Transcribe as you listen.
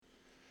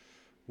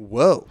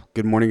Whoa.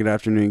 Good morning, good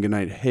afternoon, good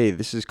night. Hey,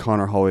 this is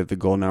Connor Hallway of the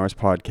Golden Hours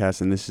Podcast,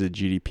 and this is a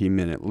GDP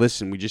Minute.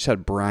 Listen, we just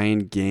had Bryan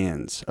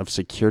Ganz of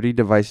Security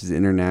Devices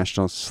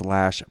International /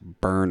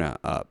 Burna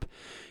up.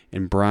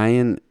 And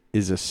Bryan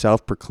is a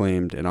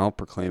self-proclaimed, and I'll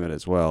proclaim it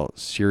as well,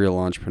 serial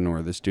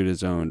entrepreneur. This dude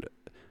has owned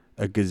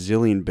a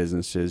gazillion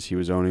businesses. He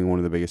was owning one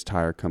of the biggest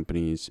tire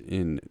companies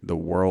in the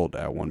world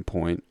at one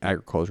point,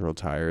 agricultural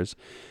tires.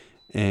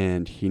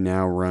 And he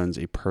now runs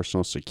a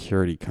personal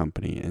security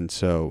company. And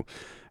so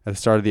at the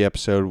start of the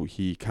episode,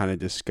 he kind of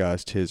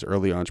discussed his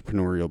early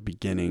entrepreneurial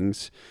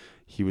beginnings.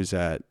 He was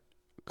at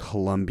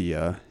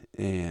Columbia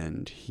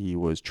and he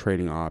was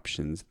trading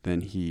options. Then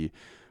he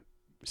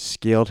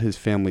scaled his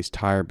family's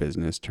tire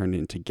business, turned it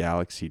into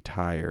Galaxy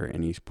Tire,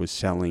 and he was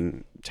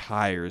selling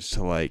tires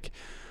to like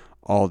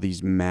all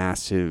these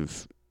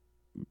massive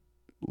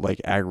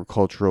like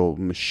agricultural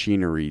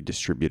machinery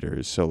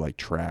distributors. So like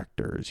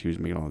tractors. He was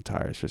making all the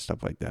tires for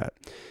stuff like that.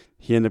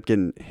 He ended up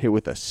getting hit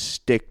with a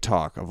stick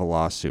talk of a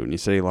lawsuit, and he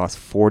said he lost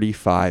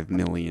 $45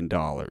 million.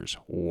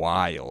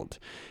 Wild.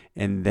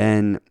 And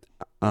then,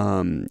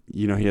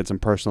 he had some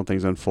personal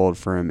things unfold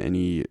for him, and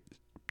he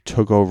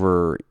took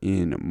over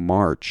in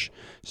March,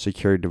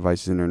 Security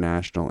Devices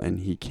International, and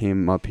he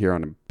came up here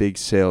on a big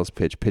sales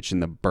pitch, pitching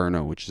the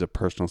Burna, which is a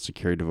personal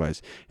security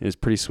device. And it's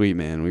pretty sweet,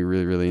 man. We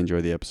really, really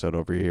enjoyed the episode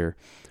over here.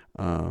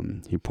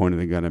 He pointed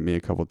the gun at me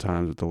a couple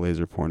times with the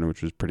laser pointer,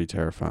 which was pretty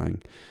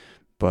terrifying.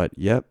 But,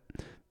 yep.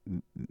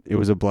 It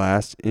was a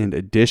blast. And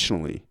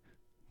additionally,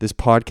 this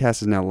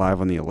podcast is now live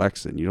on the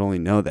Alexa, and you'd only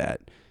know that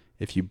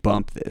if you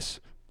bump this.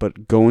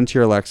 But go into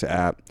your Alexa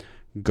app,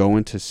 go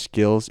into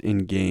skills in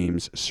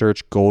games,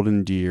 search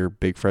Golden Deer,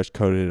 Big Fresh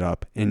coded it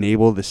up,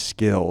 enable the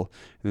skill,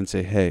 and then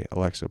say, hey,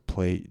 Alexa,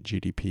 play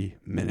GDP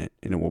Minute,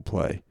 and it will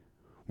play.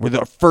 We're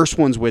the first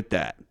ones with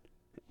that.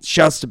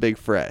 Shouts to Big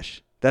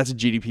Fresh. That's a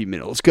GDP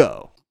Minute. Let's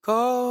go.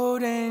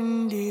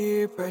 Golden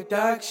Deer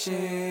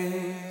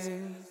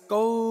Productions.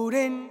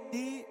 Golden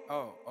Deer.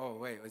 Oh,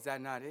 wait, was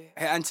that not it?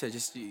 Hey, enter.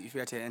 You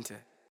forgot to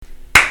enter.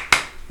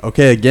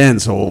 Okay, again,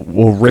 so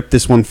we'll rip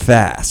this one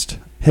fast.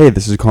 Hey,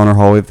 this is Connor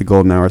Hallway of the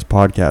Golden Hours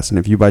Podcast, and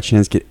if you by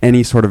chance get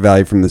any sort of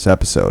value from this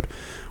episode,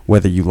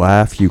 whether you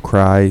laugh, you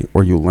cry,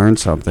 or you learn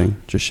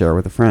something, just share it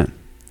with a friend.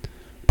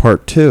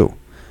 Part 2.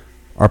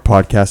 Our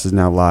podcast is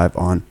now live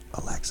on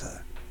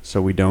Alexa,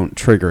 so we don't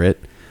trigger it.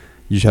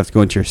 You just have to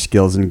go into your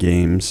skills and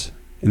games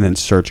and then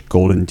search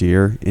Golden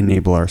Deer,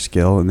 enable our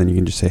skill, and then you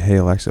can just say, hey,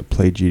 Alexa,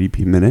 play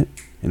GDP Minute,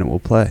 and it will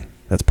play.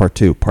 That's part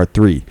 2. Part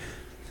 3.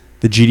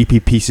 The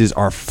GDP pieces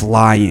are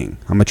flying.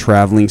 I'm a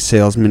traveling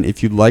salesman.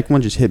 If you'd like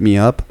one, just hit me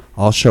up.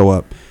 I'll show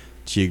up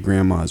to your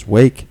grandma's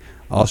wake.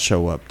 I'll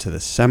show up to the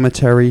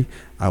cemetery.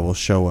 I will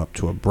show up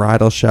to a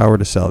bridal shower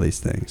to sell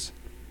these things.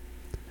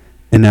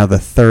 And now the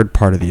third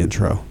part of the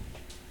intro.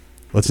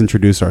 Let's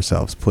introduce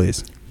ourselves,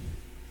 please.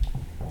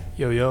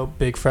 Yo,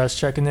 Big Fresh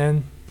checking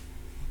in.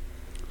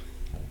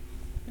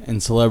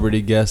 And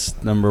celebrity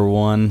guest number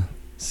 1,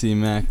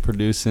 C-Mac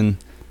producing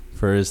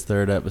for his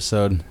 3rd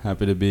episode.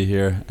 Happy to be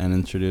here and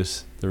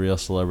introduce the real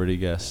celebrity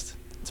guest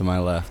to my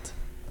left.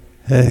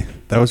 Hey,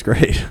 that was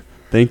great.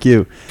 Thank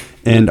you.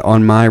 And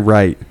on my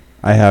right,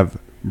 I have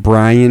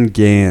Bryan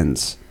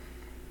Ganz.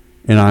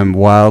 And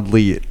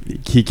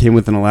he came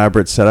with an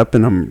elaborate setup,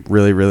 and I'm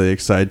really, really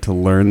excited to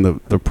learn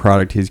the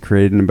product he's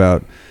created and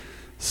about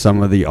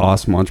some of the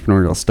awesome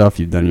entrepreneurial stuff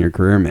you've done in your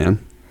career,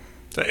 man.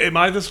 Am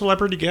I the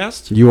celebrity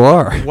guest? You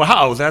are.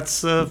 Wow, that's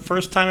the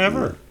first time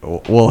ever.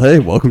 Well, hey,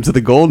 welcome to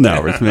the Golden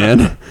Hours,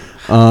 man.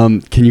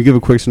 Can you give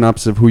a quick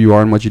synopsis of who you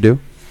are and what you do?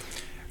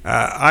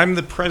 I'm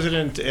the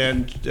president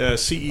and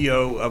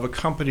CEO of a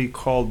company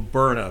called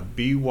Burna,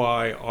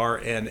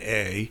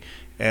 Byrna,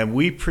 and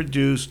we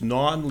produce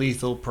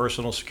non-lethal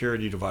personal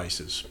security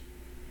devices.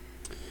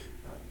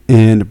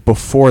 And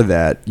before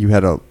that, you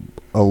had a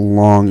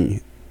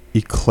long,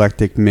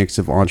 eclectic mix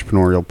of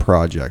entrepreneurial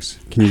projects.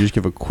 Can you just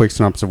give a quick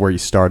synopsis of where you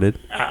started?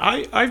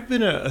 I've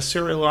been a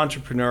serial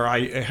entrepreneur.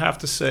 I have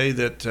to say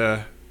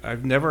that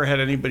I've never had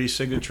anybody's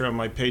signature on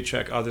my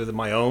paycheck other than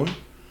my own.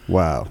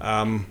 Wow.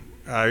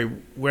 I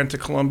went to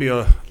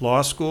Columbia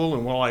Law School,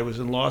 and while I was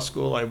in law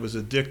school, I was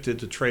addicted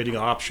to trading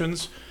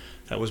options.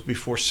 That was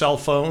before cell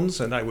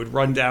phones, and I would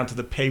run down to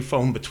the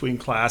payphone between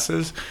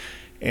classes.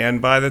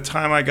 And by the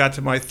time I got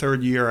to my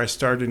 3rd year, I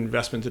started an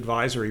investment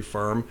advisory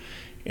firm,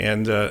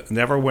 and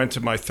never went to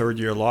my 3rd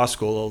year law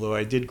school, although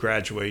I did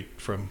graduate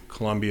from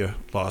Columbia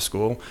Law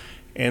School,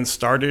 and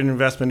started an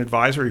investment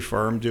advisory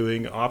firm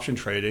doing option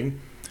trading.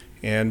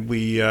 And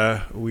we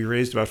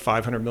raised about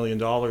 $500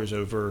 million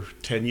over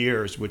 10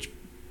 years, which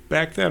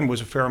back then was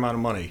a fair amount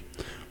of money.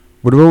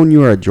 What about when you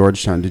were at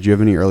Georgetown? Did you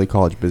have any early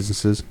college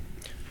businesses?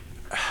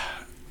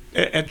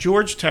 At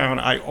Georgetown,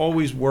 I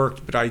always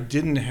worked, but I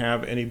didn't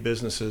have any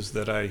businesses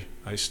that I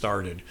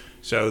started.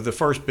 So the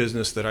first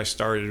business that I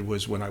started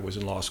was when I was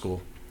in law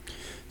school.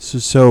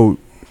 So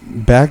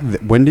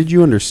when did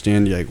you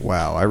understand, you're like,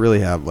 wow, I really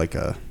have like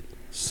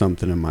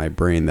something in my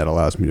brain that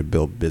allows me to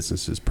build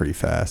businesses pretty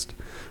fast?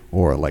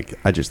 or like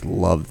I just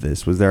love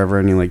this? Was there ever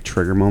any like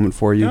trigger moment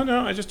for you?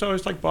 No, I just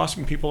always like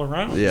bossing people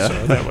around. Yeah.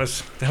 So that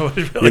was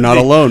really. You're not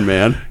alone,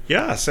 man.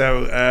 Yeah.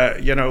 So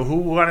who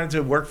wanted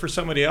to work for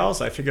somebody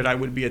else? I figured I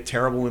would be a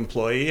terrible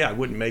employee. I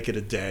wouldn't make it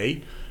a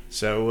day.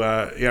 So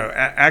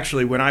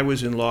actually, when I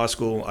was in law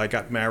school, I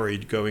got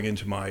married going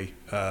into my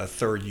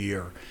third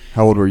year.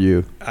 How old were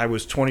you? I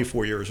was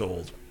 24 years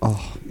old.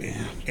 Oh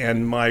man.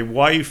 And my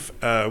wife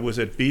was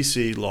at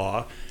BC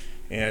Law,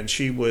 and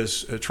she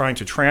was trying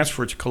to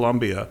transfer to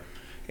Columbia,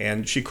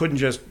 and she couldn't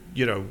just,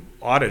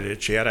 audit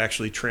it. She had to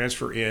actually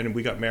transfer in, and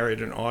we got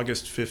married on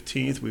August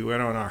 15th. We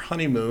went on our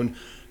honeymoon,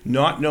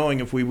 not knowing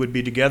if we would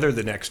be together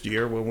the next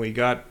year. When we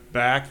got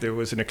back, there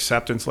was an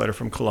acceptance letter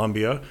from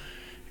Columbia.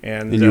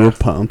 And you were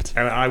pumped.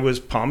 And I was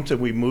pumped, and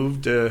we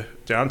moved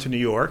down to New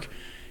York.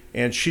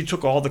 And she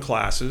took all the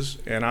classes,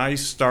 and I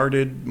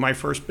started my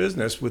first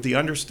business with the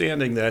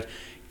understanding that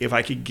if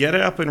I could get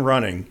it up and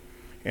running,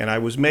 and I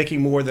was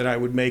making more than I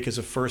would make as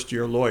a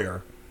first-year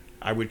lawyer,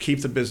 I would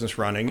keep the business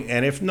running.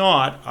 And if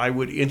not, I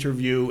would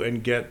interview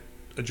and get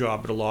a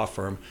job at a law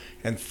firm.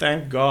 And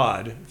thank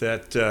God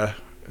that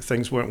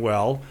things went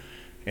well.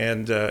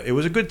 And it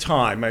was a good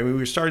time. I mean, we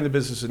were starting the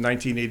business in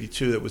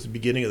 1982. That was the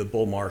beginning of the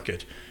bull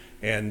market.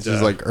 And this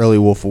is like early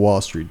Wolf of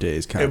Wall Street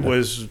days, kind of. It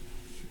was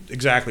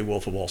exactly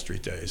Wolf of Wall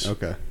Street days.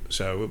 Okay.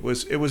 So it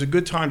was a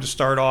good time to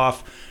start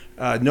off.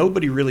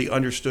 Nobody really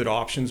understood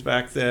options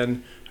back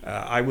then.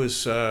 I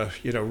was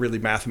really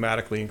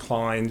mathematically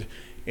inclined,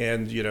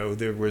 and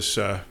there was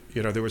a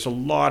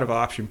lot of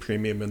option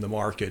premium in the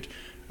market.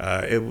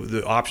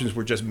 The options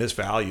were just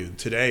misvalued.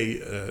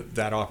 Today,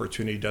 that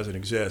opportunity doesn't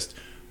exist,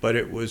 but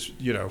it was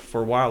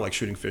for a while like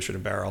shooting fish in a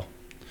barrel.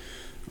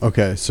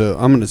 Okay, so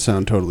I'm going to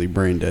sound totally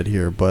brain dead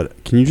here,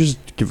 but can you just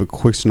give a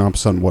quick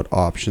synopsis on what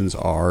options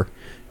are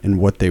and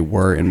what they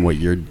were and what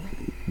you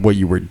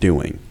were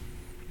doing?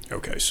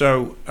 Okay,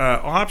 so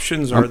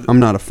options are... I'm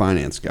not a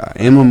finance guy.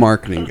 I am a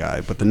marketing guy,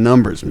 but the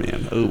numbers,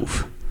 man,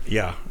 oof.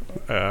 Yeah,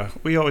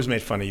 we always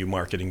made fun of you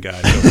marketing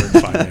guys over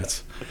in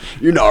finance.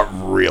 You're not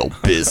real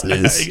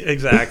business.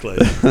 Exactly.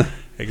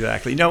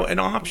 Exactly. No, an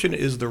option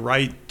is the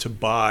right to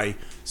buy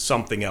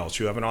something else.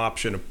 You have an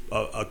option,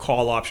 a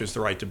call option is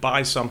the right to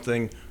buy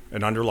something,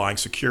 an underlying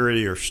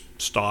security or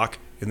stock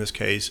in this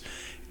case,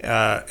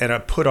 and a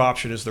put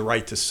option is the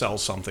right to sell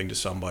something to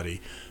somebody.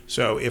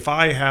 So if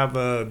I have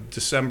a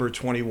December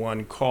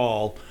 21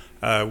 call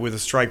with a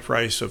strike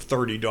price of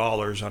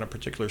 $30 on a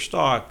particular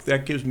stock,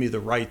 that gives me the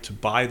right to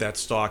buy that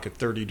stock at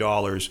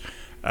 $30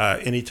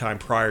 anytime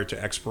prior to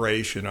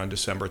expiration on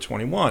December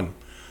 21.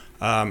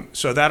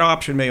 So that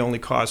option may only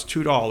cost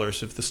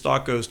 $2. If the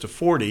stock goes to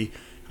 40,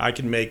 I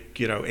can make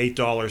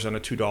 $8 on a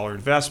 $2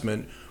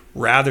 investment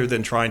rather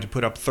than trying to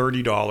put up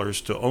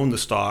 $30 to own the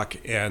stock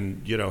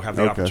and have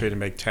the opportunity to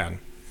make 10.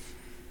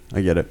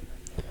 I get it.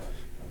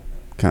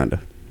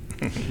 Kinda.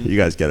 You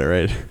guys get it,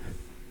 right?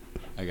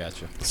 I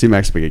got you.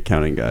 C-Mac's a big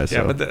accounting guy. So.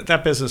 Yeah, but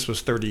that business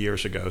was 30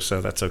 years ago,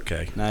 so that's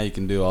okay. Now you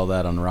can do all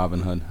that on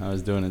Robinhood. I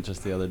was doing it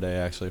just the other day,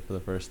 actually, for the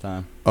first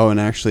time. Oh, and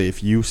actually,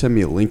 if you send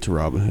me a link to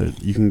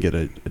Robinhood, you can get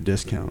a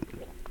discount.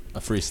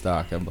 A free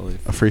stock, I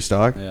believe. A free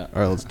stock? Yeah.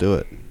 All right, let's do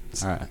it.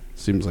 All right.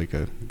 Seems like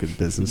a good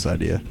business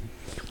idea.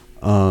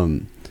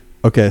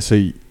 Okay, so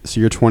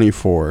you're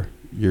 24.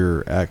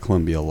 You're at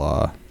Columbia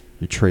Law.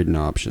 You're trading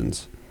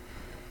options.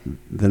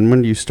 Then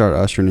when do you start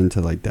ushering into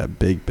like that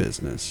big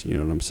business? You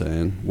know what I'm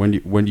saying?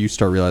 When do you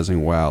start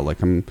realizing, wow, like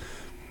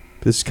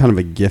this is kind of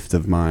a gift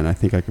of mine. I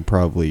think I could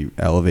probably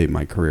elevate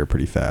my career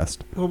pretty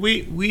fast. Well, we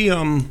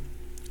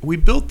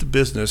built the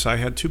business. I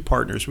had two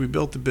partners. We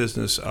built the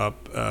business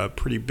up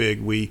pretty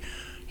big. We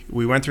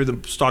went through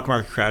the stock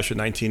market crash in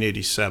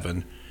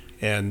 1987,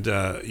 and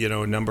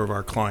a number of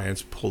our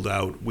clients pulled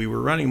out. We were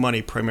running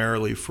money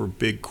primarily for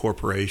big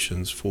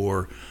corporations.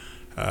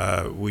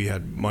 We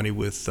had money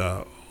with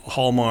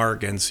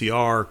Hallmark,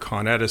 NCR,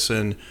 Con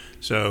Edison.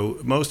 So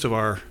most of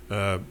our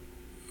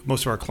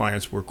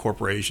clients were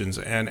corporations.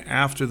 And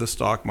after the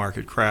stock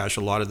market crash,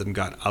 a lot of them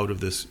got out of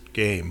this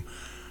game.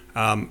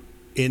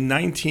 In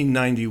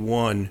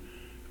 1991,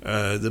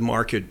 the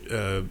market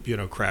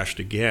crashed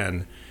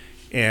again,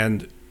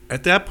 and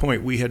at that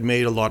point we had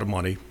made a lot of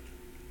money.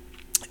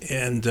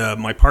 And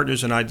my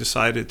partners and I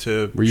decided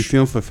to. Were you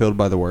feeling fulfilled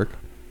by the work?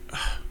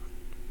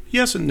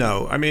 Yes and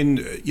no. I mean,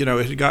 it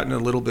had gotten a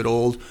little bit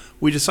old.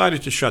 We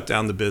decided to shut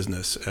down the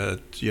business.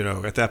 At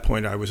that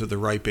point, I was at the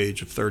ripe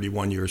age of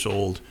 31 years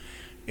old,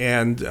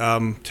 and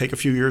take a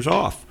few years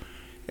off.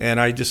 And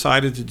I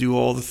decided to do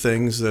all the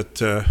things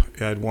that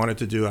I'd wanted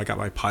to do. I got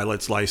my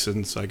pilot's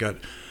license. I got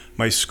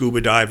my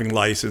scuba diving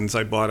license.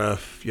 I bought a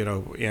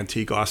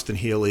antique Austin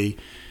Healey.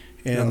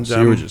 And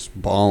so you were just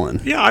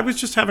balling. Yeah, I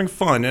was just having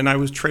fun, and I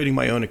was trading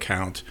my own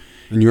account.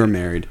 And you were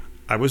married.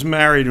 I was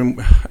married, and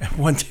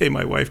one day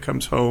my wife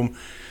comes home,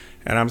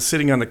 and I'm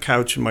sitting on the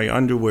couch in my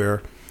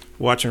underwear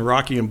watching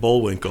Rocky and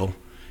Bullwinkle,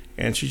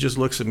 and she just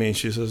looks at me and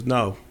she says,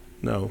 no,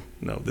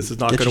 this is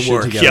not going to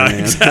work. Together, yeah, man.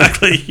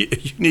 Exactly.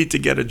 You need to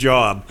get a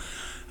job.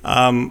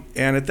 And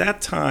at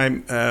that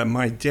time,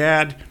 my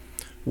dad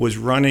was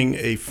running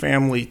a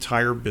family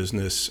tire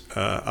business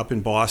up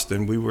in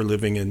Boston. We were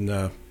living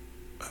in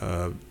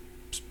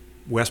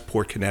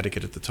Westport,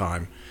 Connecticut at the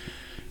time.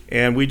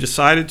 And we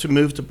decided to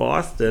move to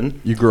Boston.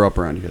 You grew up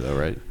around here, though,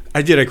 right?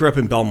 I did. I grew up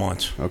in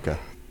Belmont. Okay.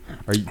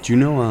 Do you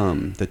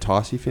know the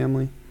Tossi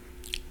family?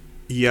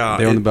 Yeah.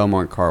 They own the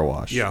Belmont Car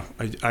Wash. Yeah.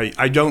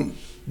 I don't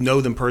know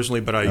them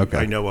personally, but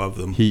I know of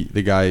them.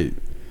 The guy,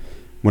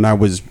 when I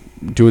was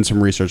doing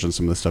some research on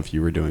some of the stuff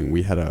you were doing,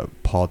 we had a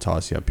Paul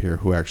Tossi up here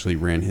who actually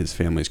ran his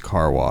family's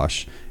car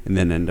wash and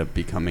then ended up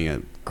becoming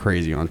a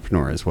crazy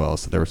entrepreneur as well.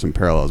 So there were some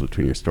parallels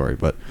between your story,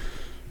 but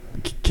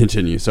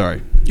continue.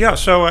 Sorry. Yeah.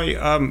 So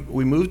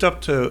we moved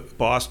up to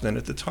Boston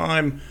at the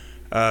time.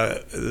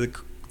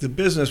 The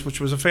business,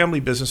 which was a family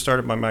business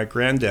started by my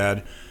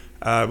granddad,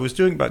 was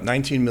doing about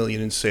 $19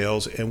 million in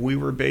sales, and we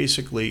were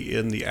basically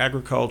in the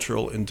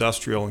agricultural,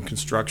 industrial, and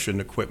construction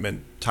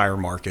equipment tire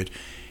market,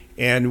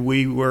 and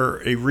we were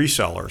a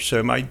reseller.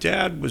 So my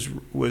dad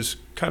was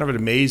kind of an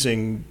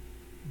amazing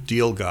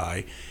deal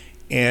guy,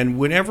 and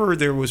whenever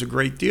there was a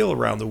great deal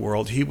around the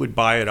world, he would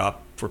buy it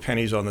up for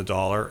pennies on the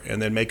dollar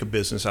and then make a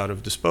business out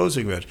of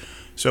disposing of it.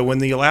 So when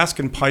the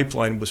Alaskan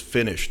pipeline was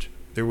finished,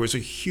 there was a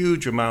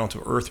huge amount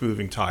of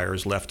earth-moving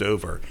tires left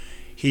over.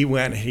 He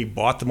went and he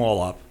bought them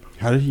all up.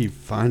 How did he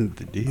find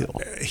the deal?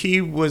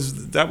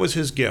 That was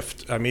his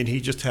gift. I mean, he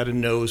just had a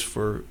nose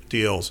for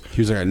deals.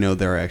 He was like, I know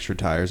there are extra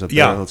tires up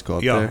there. Let's go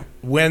up there.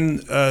 When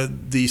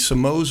the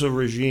Somoza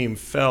regime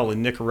fell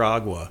in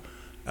Nicaragua,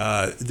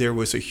 there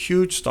was a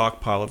huge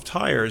stockpile of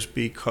tires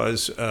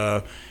because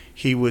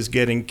he was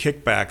getting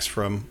kickbacks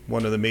from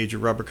one of the major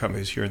rubber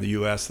companies here in the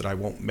U.S. that I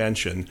won't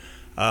mention.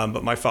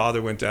 But my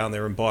father went down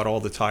there and bought all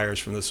the tires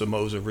from the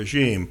Somoza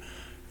regime.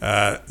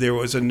 There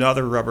was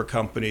another rubber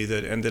company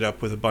that ended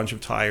up with a bunch of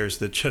tires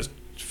that just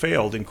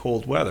failed in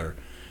cold weather.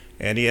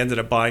 And he ended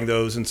up buying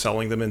those and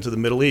selling them into the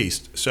Middle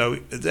East. So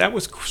that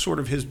was sort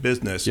of his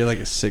business. You had like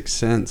a sixth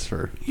sense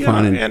for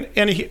finding.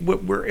 And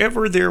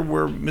wherever there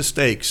were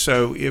mistakes.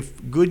 So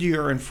if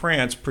Goodyear in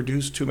France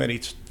produced too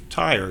many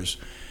tires,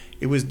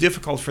 it was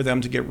difficult for them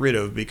to get rid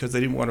of because they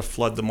didn't want to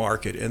flood the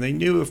market. And they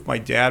knew if my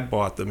dad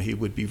bought them, he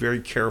would be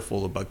very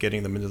careful about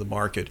getting them into the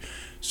market.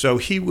 So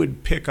he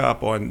would pick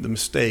up on the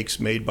mistakes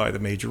made by the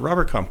major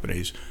rubber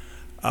companies.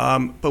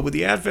 But with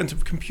the advent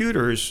of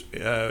computers,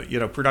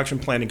 production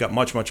planning got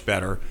much, much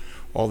better,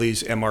 all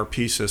these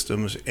MRP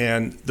systems,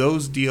 and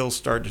those deals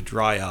started to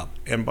dry up.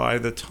 And by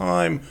the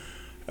time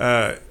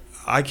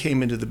I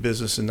came into the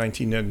business in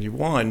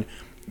 1991,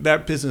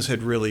 that business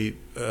had really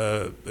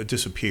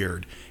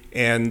disappeared.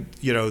 And,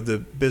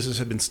 the business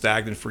had been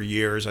stagnant for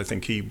years. I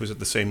think he was at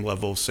the same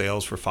level of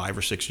sales for 5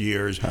 or 6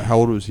 years. How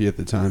old was he at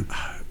the time?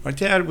 My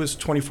dad was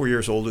 24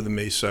 years older than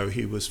me, so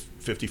he was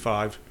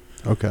 55.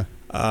 Okay.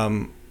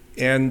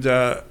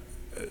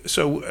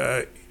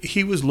 So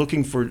he was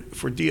looking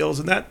for deals,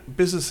 and that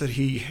business that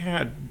he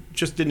had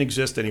just didn't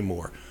exist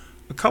anymore.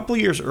 A couple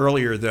of years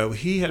earlier, though,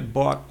 he had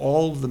bought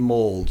all of the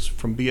molds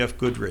from B.F.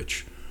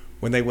 Goodrich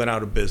when they went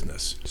out of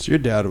business. So your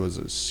dad was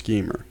a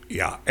schemer.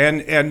 Yeah,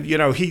 and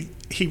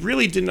he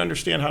really didn't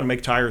understand how to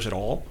make tires at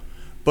all,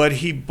 but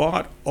he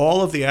bought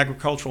all of the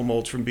agricultural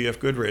molds from B.F.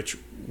 Goodrich,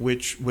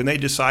 which when they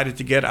decided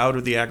to get out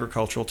of the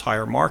agricultural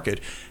tire market,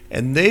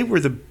 and they were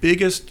the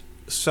biggest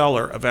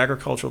seller of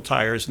agricultural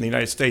tires in the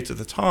United States at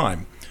the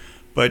time.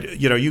 But,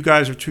 you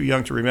guys are too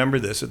young to remember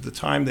this. At the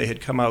time, they had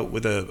come out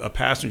with a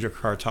passenger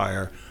car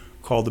tire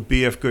called the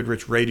B.F.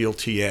 Goodrich Radial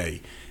TA.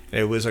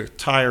 It was a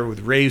tire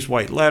with raised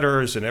white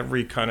letters, and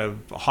every kind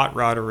of hot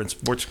rodder and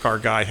sports car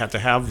guy had to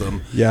have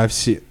them. Yeah, I've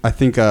seen. I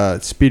think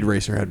Speed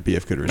Racer had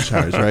B.F. Goodrich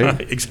tires,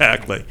 right?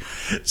 Exactly.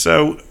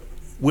 So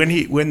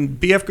when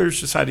B.F.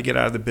 Goodrich decided to get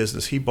out of the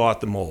business, he bought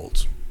the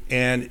molds,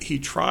 and he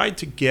tried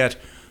to get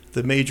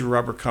the major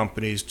rubber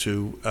companies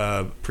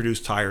to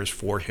produce tires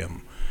for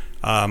him.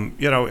 And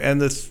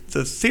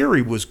the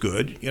theory was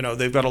good.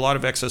 They've got a lot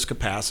of excess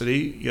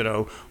capacity.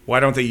 Why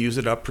don't they use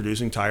it up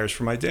producing tires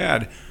for my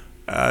dad?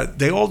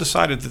 They all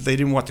decided that they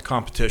didn't want the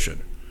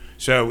competition.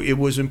 So it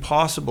was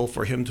impossible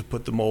for him to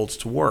put the molds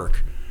to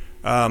work.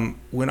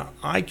 When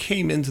I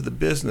came into the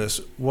business,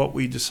 what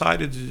we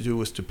decided to do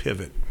was to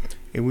pivot.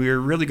 And we were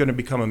really going to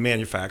become a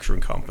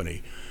manufacturing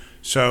company.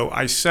 So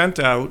I sent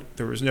out,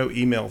 there was no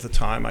email at the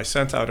time, I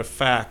sent out a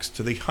fax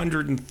to the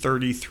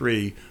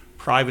 133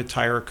 private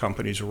tire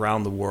companies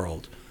around the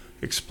world,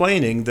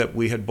 explaining that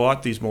we had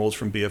bought these molds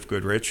from B.F.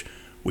 Goodrich.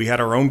 We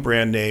had our own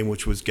brand name,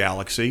 which was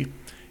Galaxy.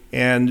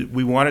 And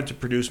we wanted to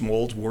produce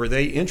molds. Were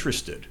they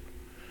interested?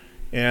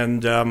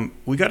 And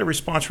we got a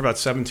response from about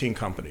 17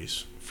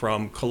 companies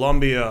from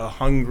Colombia,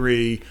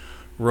 Hungary,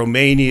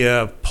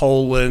 Romania,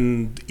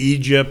 Poland,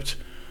 Egypt.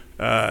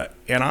 And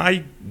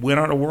I went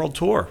on a world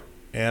tour.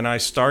 And I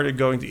started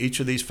going to each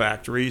of these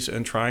factories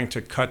and trying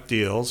to cut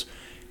deals.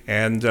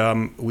 And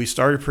we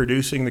started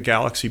producing the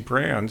Galaxy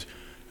brand.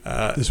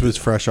 This was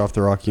fresh off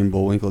the Rocky and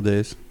Bullwinkle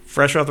days?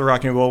 Fresh off the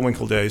Rocky and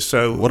Bullwinkle days.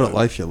 So what a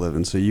life you live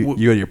in. So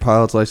you had your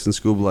pilot's license,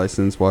 scuba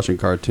license, watching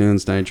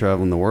cartoons, now you're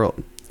traveling the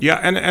world. Yeah,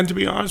 and to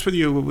be honest with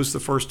you, it was the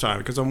first time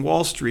because on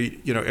Wall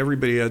Street,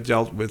 everybody I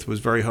dealt with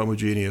was very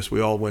homogeneous. We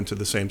all went to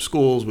the same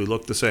schools, we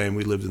looked the same,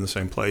 we lived in the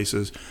same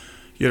places.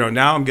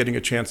 Now I'm getting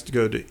a chance to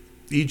go to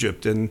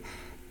Egypt and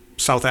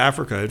South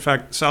Africa. In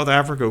fact, South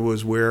Africa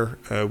was where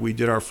we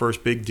did our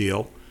first big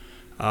deal.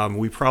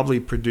 We probably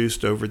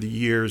produced over the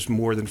years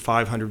more than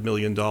 $500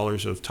 million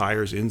of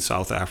tires in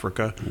South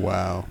Africa.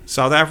 Wow.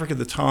 South Africa at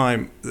the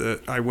time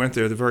I went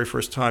there, the very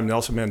first time,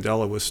 Nelson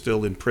Mandela was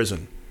still in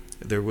prison.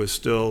 There was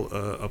still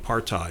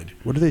apartheid.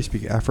 What do they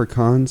speak?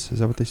 Afrikaans? Is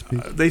that what they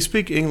speak? They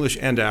speak English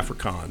and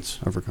Afrikaans.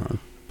 Afrikaans.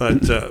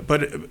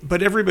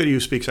 But everybody who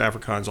speaks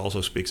Afrikaans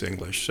also speaks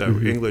English. So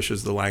English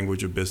is the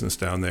language of business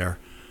down there.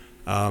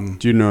 Do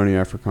you know any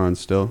Afrikaans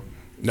still?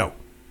 No,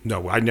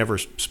 I never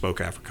spoke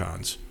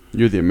Afrikaans.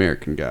 You're the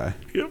American guy.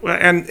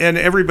 And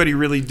everybody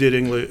really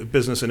did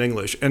business in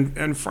English.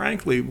 And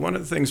frankly, one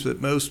of the things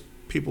that most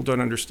people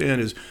don't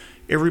understand is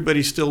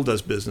everybody still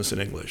does business in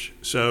English.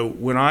 So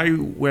when I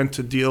went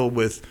to deal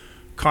with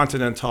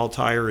Continental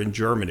Tire in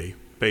Germany,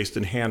 based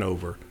in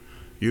Hanover,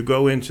 you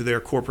go into their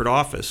corporate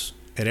office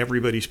and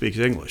everybody speaks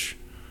English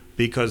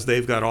because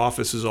they've got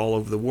offices all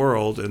over the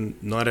world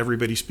and not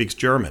everybody speaks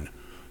German.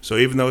 So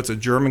even though it's a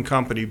German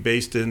company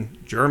based in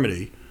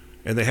Germany,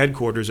 in the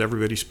headquarters,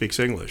 everybody speaks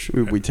English.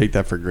 We take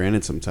that for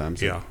granted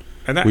sometimes. Yeah.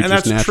 We and just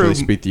that's naturally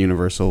true. speak the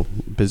universal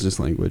business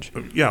language.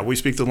 Yeah, we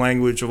speak the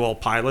language of all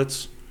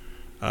pilots.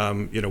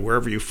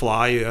 Wherever you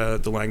fly,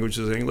 the language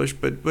is English.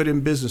 But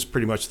in business,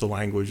 pretty much the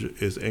language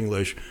is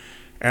English.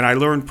 And I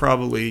learned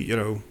probably,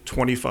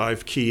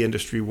 25 key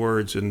industry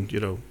words in,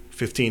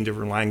 15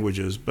 different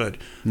languages. But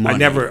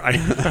Money.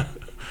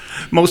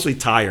 mostly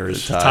tire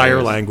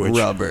language.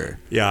 Rubber.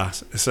 Yeah.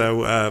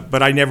 So,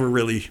 but I never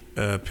really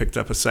picked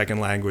up a second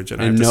language.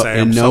 And I have And to no, say, I'm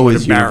and no somewhat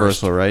is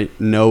embarrassed. universal,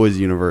 right? No is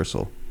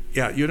universal.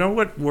 Yeah. You know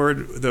what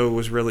word, though,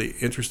 was really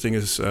interesting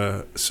is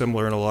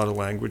similar in a lot of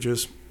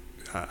languages?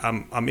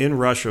 I'm in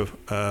Russia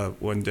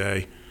one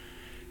day,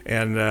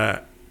 and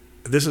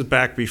this is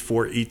back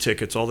before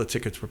e-tickets. All the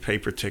tickets were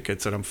paper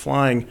tickets, and I'm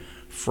flying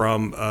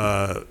from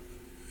the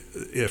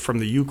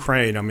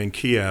Ukraine. I'm in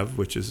Kiev,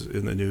 which is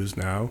in the news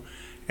now,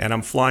 and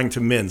I'm flying to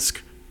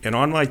Minsk. And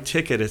on my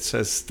ticket, it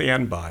says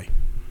standby.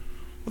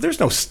 Well, there's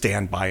no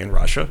standby in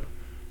Russia.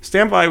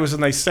 Standby was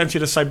when they sent you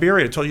to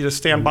Siberia, told you to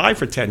stand by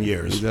for 10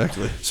 years.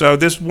 Exactly. So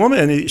this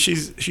woman,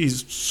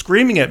 she's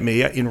screaming at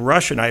me in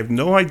Russian. I have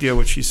no idea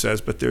what she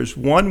says, but there's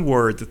one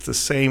word that's the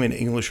same in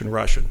English and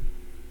Russian.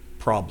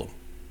 Problem.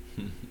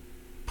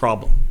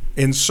 Problem.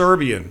 In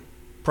Serbian,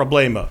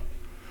 problema.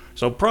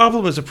 So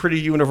problem is a pretty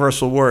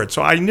universal word.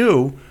 So I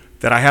knew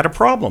that I had a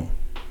problem.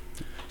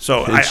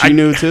 So And she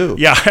knew too.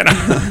 Yeah,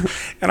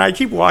 and I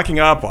keep walking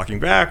up, walking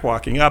back,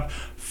 walking up.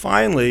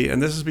 Finally,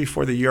 and this is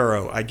before the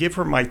euro, I give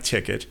her my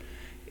ticket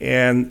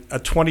and a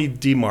 20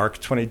 D-Mark,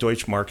 20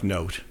 Deutschmark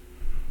note.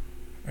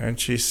 And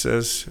she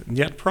says,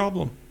 "Niet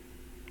problem."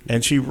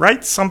 And she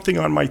writes something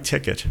on my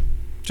ticket,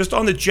 just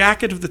on the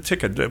jacket of the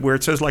ticket where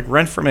it says like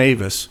rent from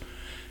Avis.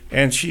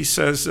 And she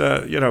says,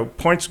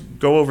 points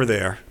go over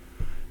there.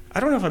 I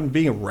don't know if I'm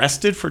being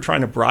arrested for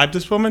trying to bribe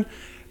this woman.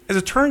 As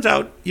it turns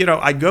out,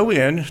 I go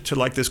in to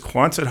like this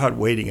Quonset hut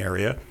waiting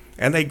area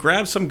and they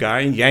grab some guy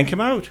and yank him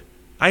out.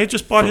 I had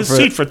just bought his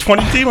seat for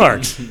 20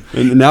 D-Marks.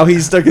 And now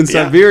he's stuck in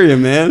Siberia,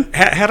 man.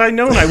 Had I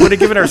known, I would have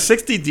given her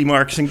 60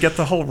 D-Marks and get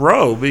the whole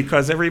row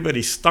because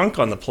everybody stunk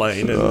on the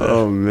plane. And,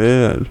 Oh,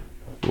 man.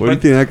 What do you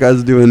think that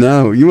guy's doing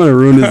now? You want to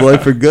ruin his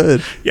life for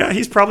good. Yeah,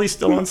 he's probably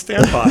still on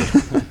standby.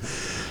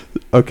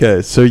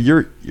 Okay, so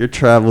you're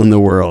traveling the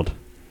world.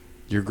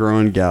 You're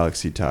growing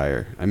Galaxy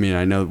Tire. I mean,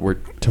 I know we're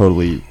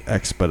totally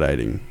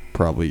expediting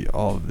probably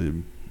all of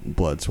the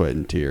blood, sweat,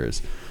 and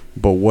tears.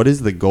 But what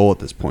is the goal at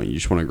this point? You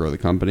just want to grow the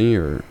company,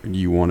 or do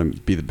you want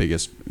to be the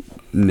biggest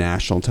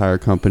national tire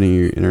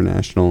company,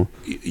 international?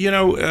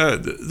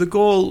 The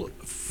goal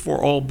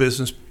for all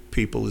business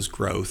people is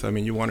growth. I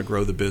mean, you want to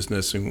grow the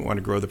business and you want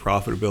to grow the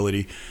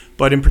profitability.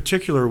 But in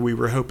particular, we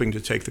were hoping to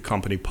take the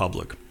company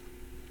public.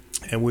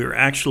 And we were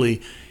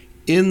actually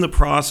in the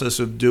process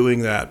of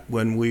doing that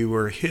when we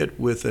were hit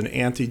with an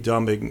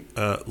anti-dumping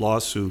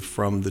lawsuit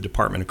from the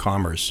Department of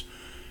Commerce.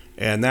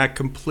 And that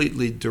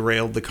completely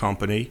derailed the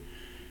company.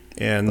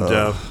 And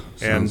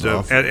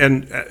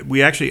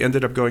we actually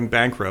ended up going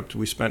bankrupt.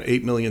 We spent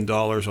 $8 million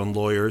on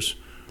lawyers,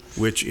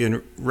 which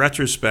in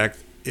retrospect,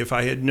 if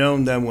I had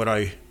known then what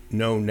I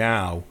know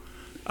now,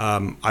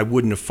 I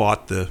wouldn't have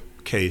fought the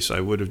case. I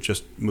would have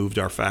just moved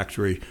our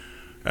factory.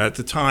 At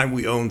the time,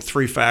 we owned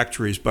 3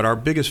 factories, but our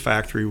biggest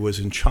factory was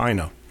in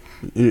China.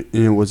 And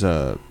it was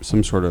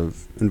some sort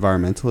of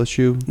environmental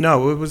issue?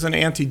 No, it was an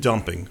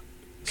anti-dumping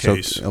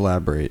case. So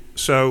elaborate.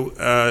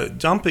 So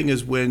dumping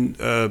is when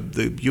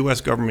the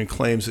U.S. government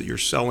claims that you're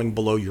selling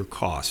below your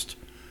cost.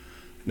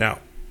 Now,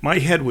 my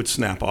head would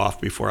snap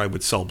off before I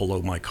would sell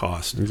below my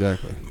cost.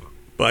 Exactly.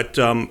 But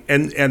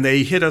and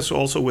they hit us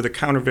also with a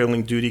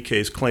countervailing duty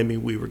case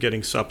claiming we were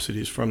getting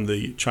subsidies from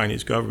the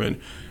Chinese government.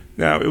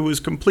 Now, it was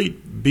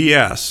complete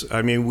BS.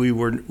 I mean, we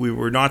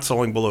were not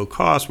selling below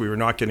cost. We were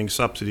not getting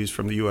subsidies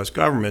from the U.S.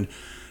 government.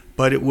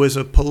 but it was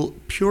a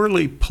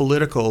purely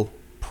political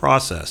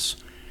process.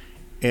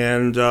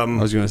 And I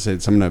was going to say,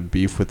 did someone have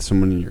beef with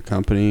someone in your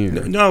company?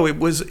 Or? No, it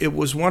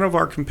was one of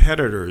our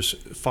competitors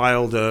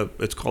filed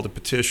it's called a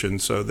petition.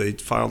 So they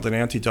filed an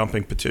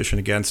anti-dumping petition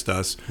against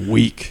us.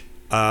 Weak.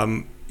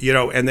 And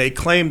they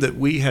claimed that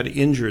we had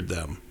injured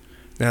them.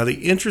 Now,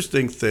 the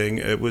interesting thing,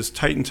 it was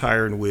Titan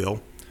Tire and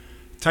Wheel.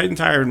 Titan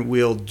Tire and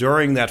Wheel,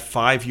 during that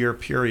 5-year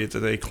period that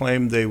they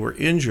claimed they were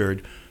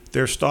injured,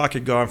 their stock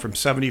had gone from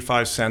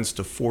 75 cents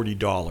to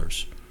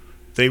 $40.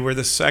 They were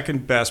the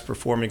second best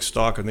performing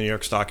stock on the New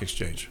York Stock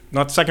Exchange.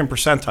 Not second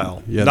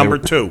percentile, number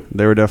 2.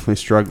 They were definitely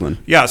struggling.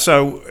 Yeah,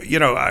 so,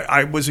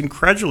 I was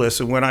incredulous.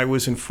 And when I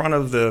was in front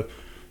of the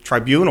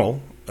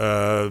tribunal,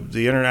 the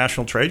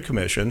International Trade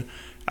Commission,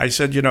 I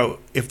said,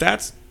 if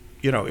that's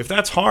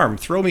harm,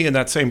 throw me in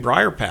that same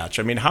briar patch.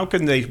 I mean, how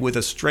can they, with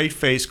a straight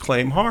face,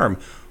 claim harm?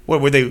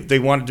 What were they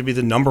wanted to be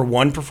the number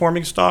 1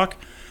 performing stock?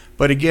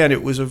 But again,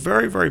 it was a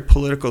very, very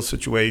political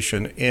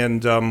situation.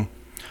 And,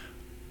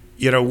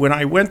 when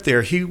I went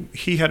there,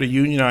 he had a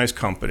unionized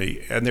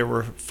company, and there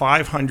were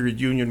 500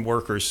 union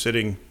workers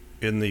sitting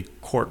in the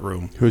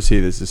courtroom. Who's he?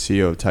 This is the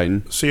CEO of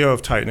Titan? CEO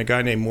of Titan, a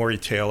guy named Maury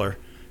Taylor.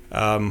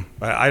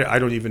 I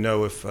don't even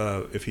know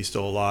if he's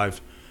still alive.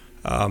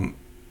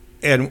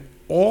 And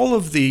all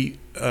of the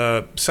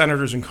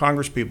senators and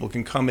congresspeople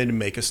can come in and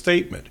make a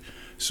statement.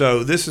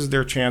 So this is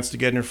their chance to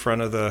get in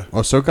front of the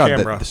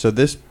camera. So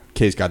this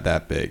case got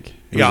that big?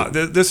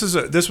 This was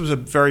a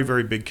very,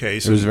 very big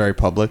case. It was very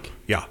public?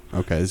 Yeah.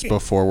 Okay, this is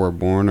before we're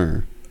born,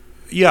 or?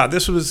 Yeah,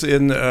 this was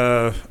in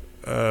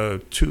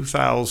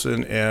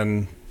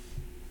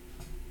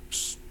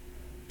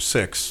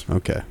 2006.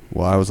 Okay,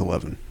 well, I was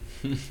 11.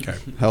 Okay.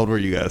 How old were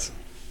you guys?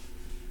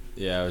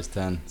 Yeah, I was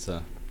 10,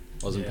 so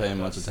wasn't paying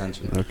much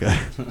attention. Okay.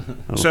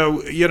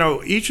 So,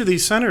 each of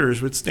these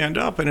senators would stand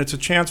up, and it's a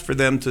chance for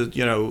them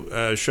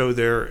to, show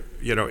their,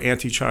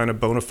 anti-China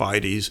bona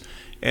fides.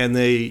 And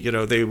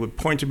they would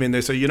point to me and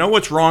they say, you know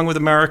what's wrong with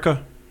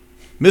America?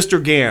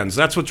 Mr. Ganz,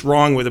 that's what's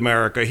wrong with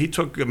America. He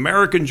took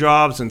American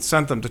jobs and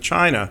sent them to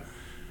China.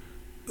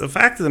 The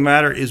fact of the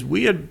matter is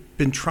we had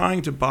been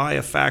trying to buy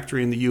a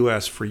factory in the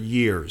U.S. for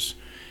years.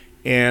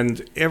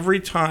 And every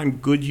time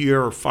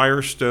Goodyear or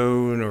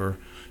Firestone or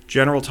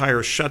General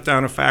Tire shut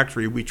down a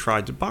factory, we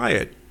tried to buy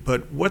it.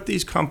 But what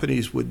these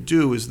companies would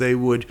do is they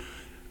would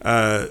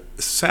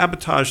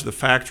sabotage the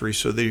factory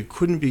so that it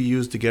couldn't be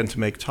used again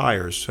to make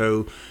tires.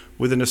 So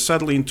with an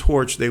acetylene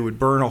torch, they would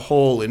burn a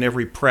hole in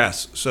every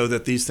press so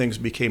that these things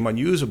became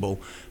unusable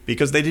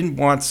because they didn't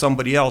want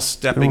somebody else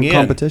stepping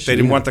in. They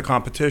didn't want the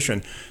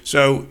competition.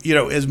 So,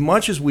 as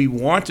much as we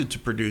wanted to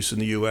produce in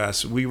the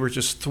U.S., we were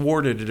just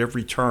thwarted at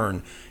every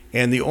turn.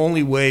 And the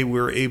only way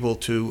we were able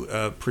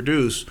to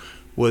produce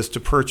was to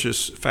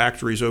purchase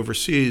factories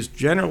overseas,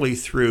 generally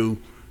through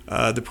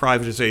the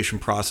privatization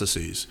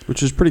processes.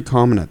 Which was pretty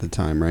common at the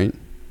time, right?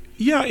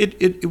 Yeah,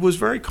 it was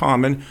very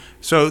common.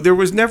 So there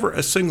was never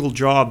a single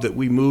job that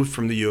we moved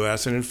from the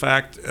U.S. And in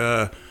fact,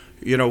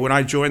 when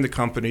I joined the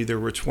company, there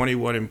were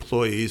 21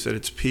 employees. At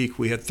its peak,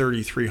 we had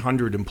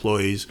 3,300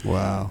 employees.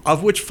 Wow.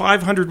 Of which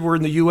 500 were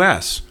in the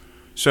U.S.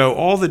 So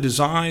all the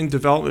design,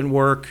 development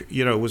work,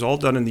 was all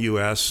done in the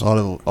U.S.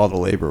 All the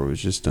labor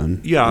was just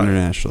done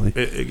internationally.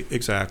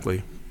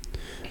 Exactly.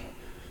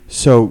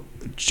 So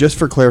just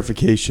for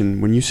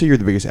clarification, when you say you're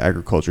the biggest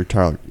agriculture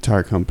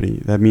tire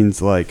company, that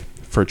means like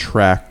for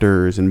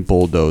tractors and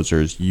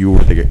bulldozers, you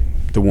were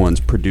the ones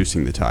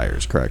producing the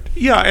tires, correct?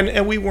 Yeah,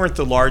 and we weren't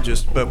the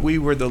largest, but we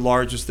were the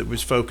largest that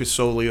was focused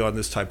solely on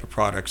this type of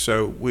product.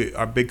 So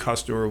our big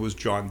customer was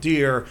John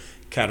Deere,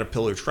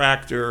 Caterpillar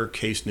Tractor,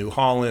 Case New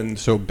Holland.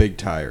 So big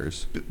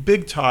tires.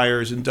 Big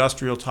tires,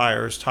 industrial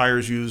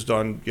tires used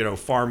on,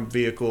 farm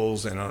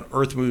vehicles and on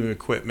earth-moving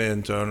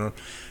equipment, on,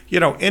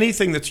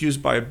 anything that's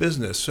used by a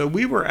business. So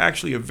we were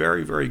actually a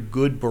very, very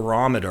good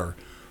barometer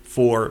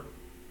for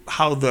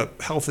how the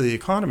health of the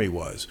economy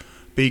was.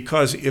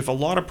 Because if a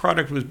lot of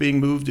product was being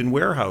moved in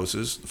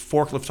warehouses,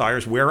 forklift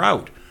tires wear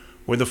out.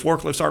 When the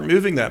forklifts aren't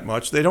moving that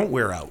much, they don't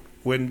wear out.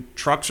 When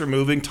trucks are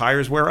moving,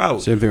 tires wear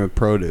out. Same thing with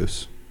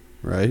produce,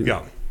 right?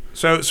 Yeah.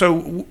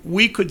 So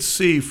we could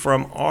see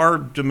from our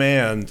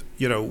demand,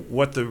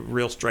 what the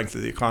real strength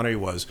of the economy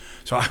was.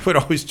 So I would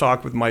always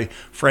talk with my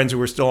friends who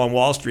were still on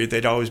Wall Street.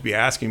 They'd always be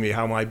asking me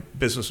how my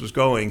business was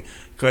going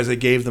because they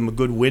gave them a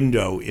good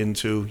window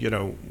into,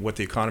 what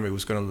the economy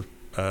was going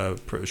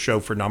to show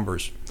for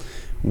numbers.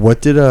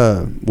 What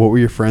were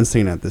your friends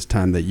thinking at this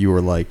time that you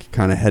were like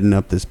kind of heading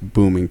up this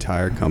booming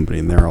tire company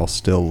and they're all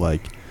still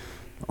like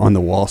on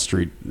the Wall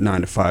Street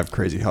 9 to 5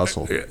 crazy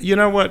hustle? You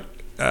know what?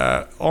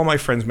 All my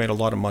friends made a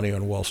lot of money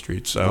on Wall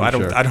Street, so I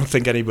don't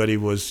think anybody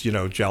was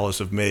jealous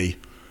of me.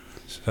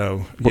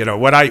 So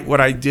what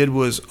I did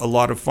was a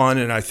lot of fun,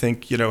 and I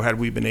think had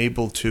we been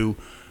able to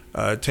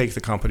take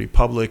the company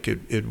public,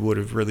 it would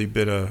have really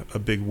been a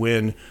big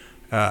win.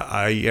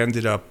 I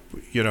ended up,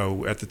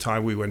 at the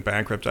time we went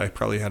bankrupt, I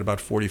probably had about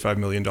 $45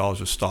 million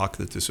of stock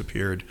that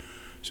disappeared.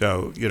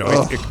 So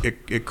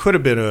it could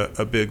have been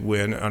a big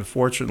win.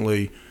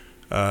 Unfortunately,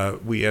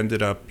 we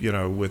ended up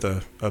with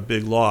a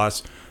big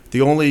loss.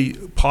 The only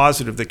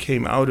positive that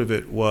came out of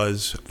it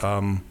was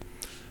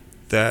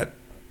that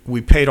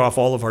we paid off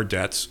all of our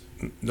debts.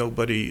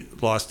 Nobody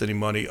lost any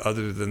money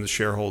other than the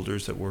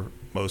shareholders that were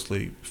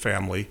mostly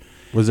family.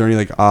 Was there any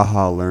like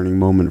aha learning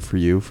moment for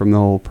you from the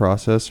whole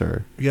process,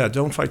 or? Yeah,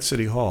 don't fight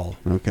City Hall.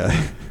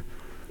 Okay.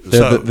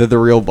 They're the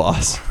real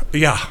boss.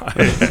 Yeah.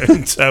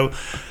 And so,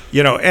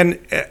 and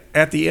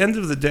at the end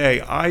of the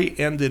day, I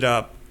ended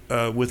up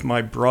with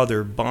my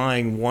brother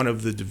buying one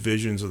of the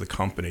divisions of the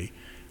company.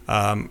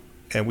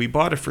 And we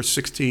bought it for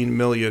 $16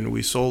 million.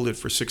 We sold it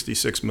for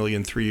 $66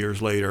 million 3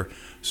 years later.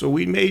 So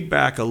we made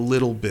back a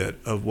little bit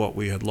of what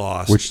we had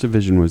lost. Which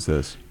division was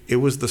this? It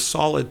was the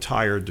solid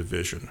tire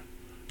division.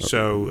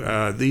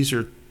 So these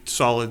are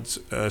solid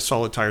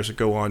tires that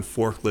go on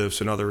forklifts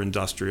and other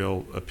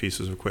industrial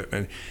pieces of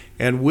equipment.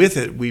 And with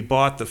it, we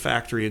bought the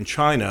factory in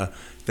China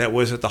that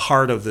was at the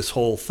heart of this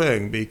whole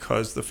thing,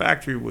 because the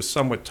factory was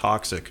somewhat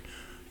toxic.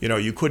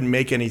 You couldn't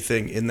make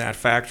anything in that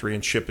factory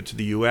and ship it to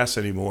the U.S.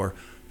 anymore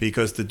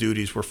because the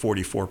duties were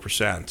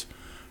 44%.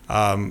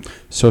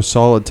 So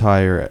solid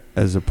tire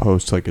as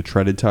opposed to like a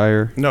treaded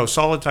tire? No,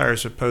 solid tire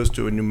is opposed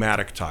to a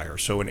pneumatic tire,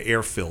 so an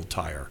air-filled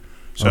tire.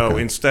 So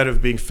instead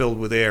of being filled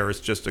with air, it's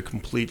just a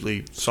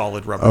completely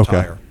solid rubber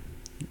tire.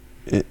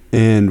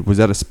 And is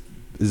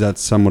that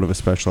somewhat of a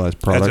specialized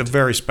product? It's a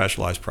very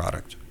specialized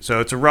product. So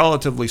it's a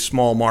relatively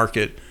small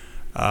market,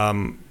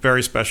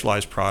 very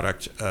specialized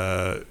product.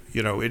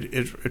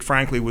 It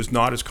frankly was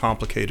not as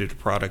complicated a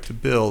product to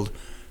build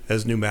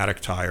as pneumatic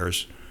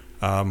tires.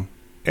 And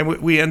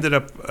we ended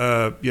up,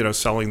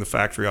 selling the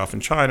factory off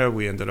in China.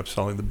 We ended up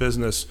selling the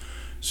business.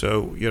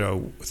 So,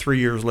 3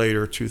 years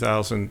later,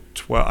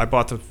 2012, I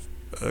bought the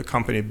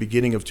company at the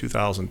beginning of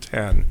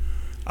 2010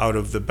 out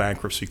of the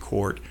bankruptcy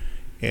court,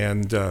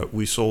 and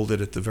we sold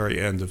it at the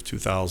very end of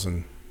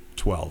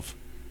 2012.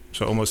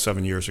 So almost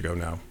 7 years ago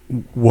now.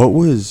 What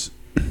was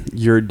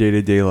your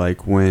day-to-day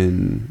like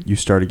when you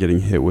started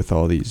getting hit with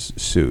all these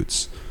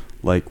suits?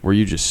 Like, were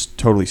you just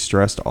totally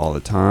stressed all the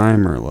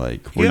time, or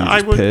like, were you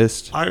just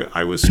pissed?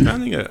 I was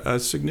spending a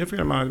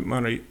significant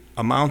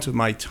amount of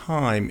my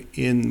time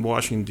in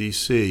Washington,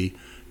 D.C.,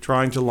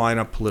 trying to line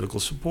up political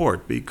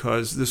support,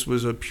 because this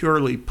was a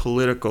purely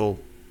political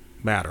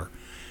matter.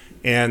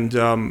 And,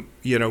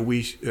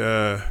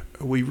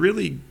 we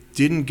really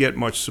didn't get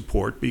much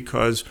support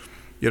because,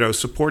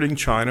 supporting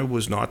China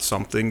was not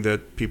something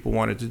that people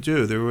wanted to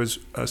do. There was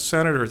a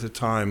senator at the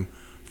time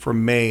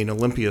from Maine,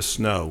 Olympia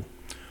Snow,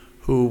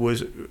 who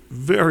was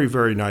very,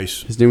 very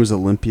nice. His name was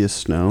Olympia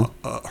Snow?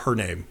 Her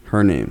name.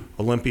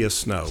 Olympia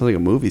Snow. Sounds like a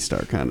movie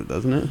star, kind of,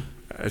 doesn't it?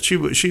 She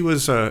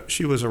was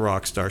a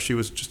rock star. She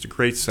was just a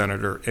great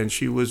senator, and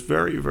she was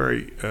very,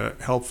 very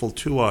helpful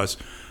to us.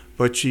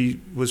 But she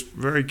was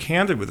very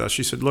candid with us.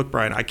 She said, "Look,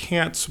 Bryan, I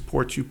can't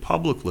support you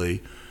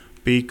publicly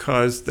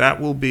because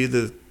that will be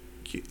the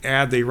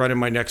ad they run in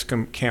my next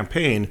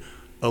campaign.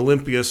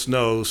 Olympia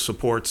Snow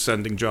supports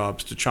sending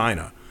jobs to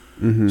China."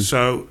 Mm-hmm.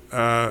 So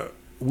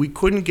we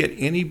couldn't get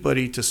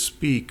anybody to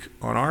speak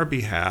on our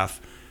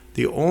behalf.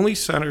 The only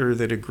senator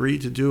that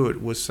agreed to do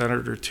it was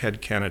Senator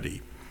Ted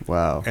Kennedy.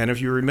 Wow. And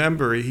if you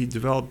remember, he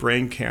developed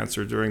brain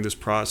cancer during this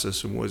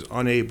process and was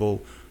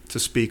unable to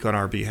speak on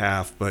our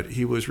behalf, but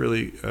he was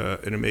really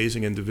an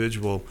amazing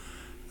individual.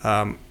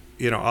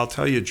 I'll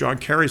tell you, John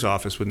Kerry's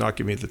office would not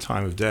give me the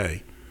time of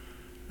day.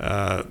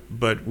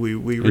 But we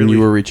really... And you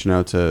were reaching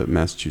out to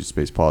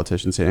Massachusetts-based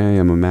politicians saying, "Hey,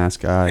 I'm a mass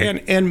guy."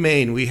 And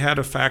Maine. We had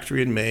a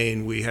factory in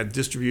Maine. We had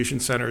distribution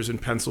centers in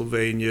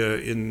Pennsylvania,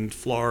 in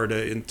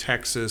Florida, in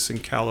Texas, in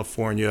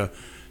California.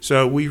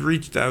 So we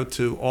reached out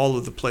to all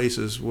of the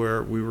places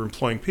where we were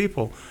employing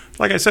people.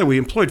 Like I said, we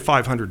employed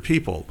 500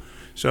 people.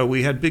 So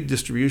we had big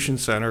distribution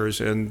centers,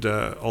 and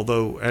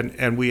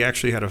and we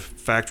actually had a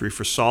factory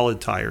for solid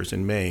tires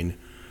in Maine.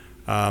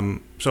 So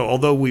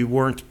although we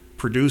weren't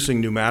producing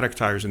pneumatic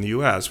tires in the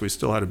U.S., we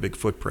still had a big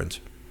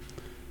footprint.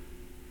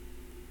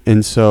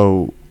 And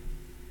so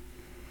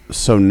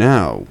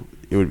now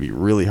it would be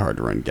really hard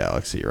to run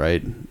Galaxy,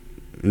 right?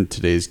 In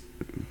today's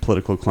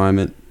political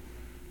climate.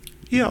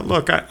 Yeah,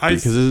 look,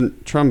 because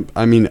isn't Trump?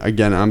 I mean,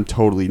 again, I'm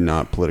totally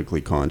not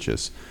politically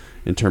conscious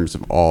in terms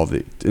of all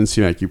the. And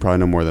CMAC, you probably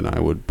know more than I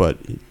would, but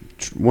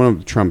one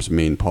of Trump's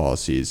main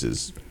policies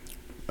is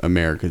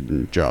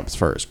American jobs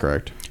first,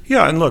 correct?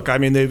 Yeah, and look, I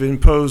mean, they've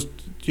imposed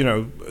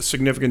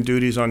significant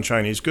duties on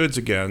Chinese goods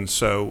again.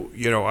 So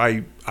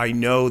I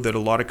know that a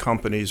lot of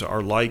companies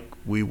are like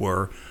we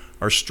are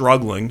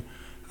struggling.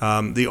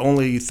 The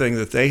only thing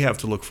that they have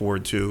to look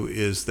forward to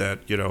is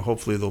that,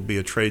 hopefully there'll be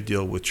a trade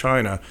deal with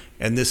China,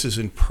 and this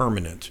isn't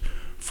permanent.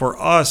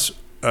 For us,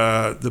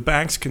 the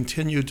banks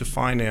continued to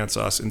finance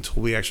us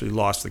until we actually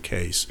lost the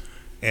case,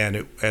 and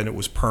it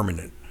was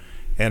permanent.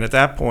 And at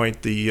that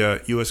point,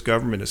 the U.S.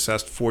 government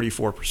assessed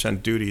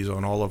 44% duties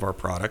on all of our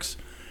products.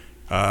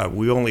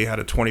 We only had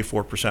a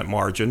 24%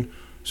 margin,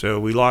 so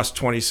we lost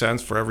 20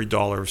 cents for every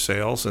dollar of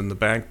sales, and the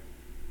bank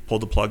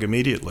pulled the plug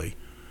immediately.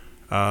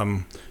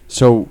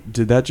 So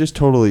did that just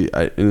totally,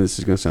 and this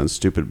is going to sound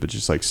stupid, but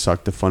just like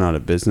suck the fun out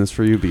of business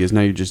for you? Because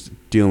now you're just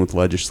dealing with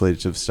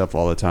legislative stuff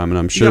all the time, and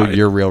I'm sure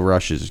your real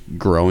rush is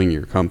growing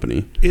your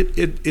company.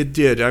 It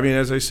did. I mean,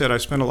 as I said, I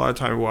spent a lot of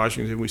time in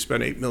Washington. We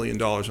spent $8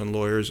 million on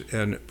lawyers,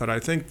 but I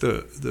think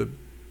the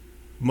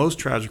most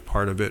tragic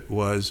part of it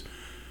was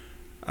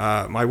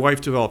my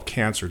wife developed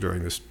cancer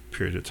during this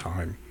period of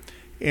time.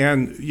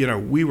 And,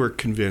 we were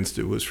convinced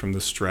it was from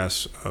the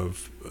stress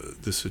of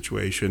the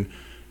situation.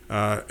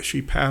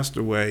 She passed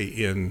away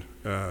in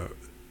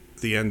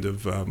the end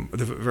of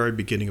the very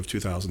beginning of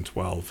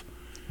 2012.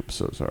 I'm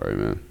so sorry,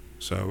 man.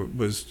 So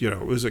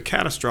it was a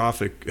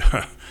catastrophic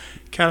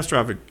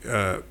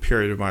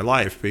period of my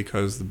life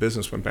because the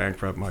business went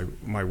bankrupt.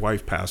 My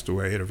wife passed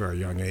away at a very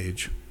young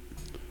age.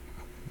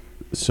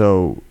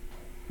 So,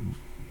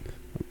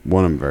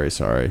 one, I'm very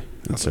sorry.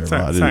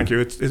 Thank you.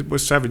 It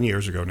was 7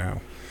 years ago now.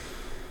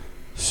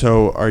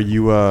 So, are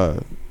you?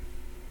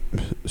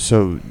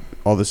 So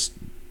all this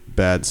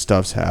bad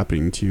stuff's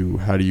happening to you.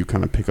 How do you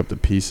kind of pick up the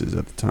pieces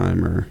at the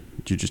time, or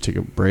did you just take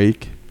a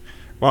break?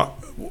 Well,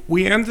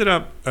 we ended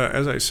up,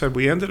 as I said,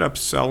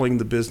 selling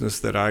the business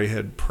that I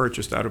had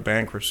purchased out of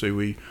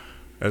bankruptcy.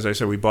 As I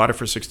said, we bought it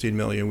for $16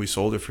 million. We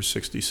sold it for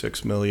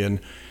 $66 million,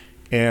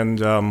 and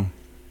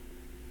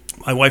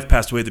my wife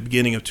passed away at the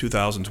beginning of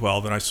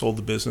 2012, and I sold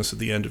the business at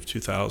the end of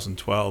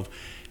 2012.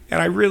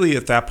 And I really,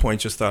 at that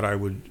point, just thought I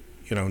would,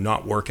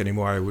 not work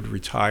anymore. I would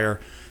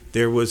retire.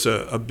 There was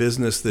a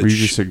business that... Were you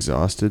just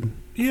exhausted?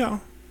 Yeah.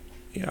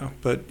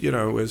 But,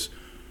 as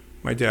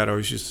my dad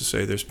always used to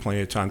say, there's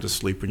plenty of time to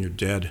sleep when you're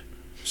dead.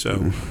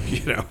 So,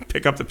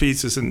 pick up the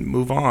pieces and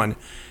move on.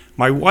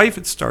 My wife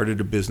had started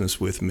a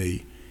business with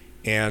me,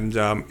 and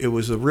it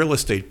was a real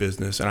estate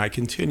business, and I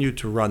continued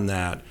to run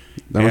that.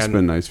 That must have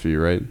been nice for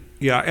you, right?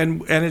 Yeah,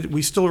 and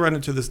we still run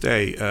it to this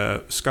day,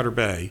 Scudder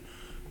Bay.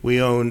 We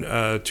own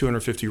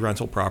 250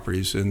 rental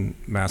properties in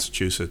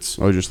Massachusetts.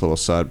 Oh, just a little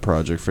side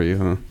project for you,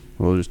 huh?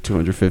 Well, just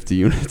 250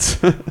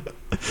 units.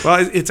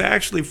 Well, it's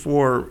actually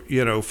for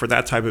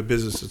that type of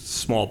business. It's a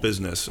small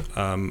business.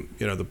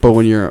 But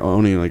when you're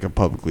owning like a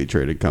publicly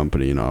traded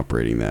company and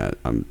operating that,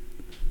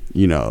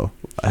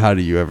 how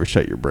do you ever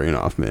shut your brain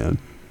off, man?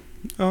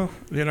 Oh,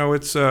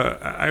 it's.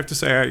 I have to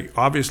say, I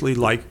obviously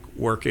like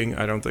working.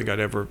 I don't think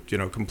I'd ever,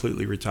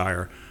 completely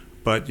retire.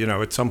 But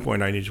at some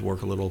point, I need to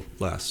work a little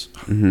less.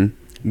 Mm-hmm.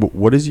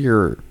 What's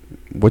your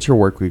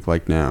work week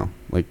like now?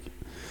 Like,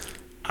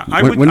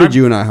 when did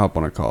you and I hop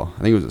on a call?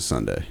 I think it was a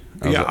Sunday.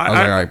 I was like, all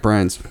right,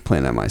 Bryan's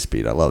playing at my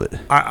speed. I love it.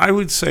 I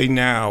would say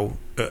now,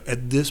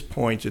 at this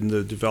point in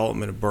the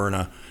development of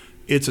Berna,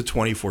 it's a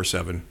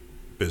 24/7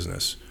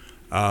 business.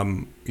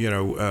 One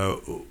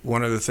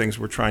of the things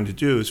we're trying to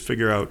do is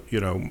figure out,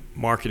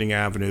 marketing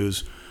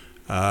avenues.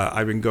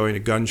 I've been going to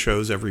gun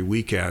shows every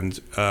weekend,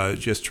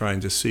 just trying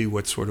to see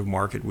what sort of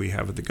market we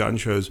have at the gun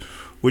shows,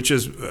 which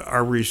is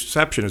our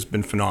reception has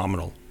been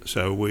phenomenal.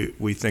 So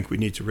we think we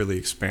need to really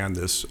expand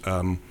this.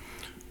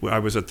 I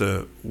was at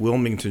the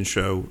Wilmington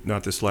show,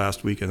 not this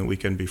last weekend, the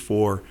weekend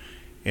before,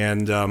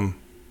 and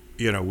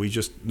we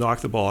just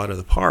knocked the ball out of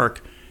the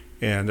park.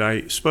 And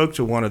I spoke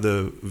to one of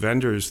the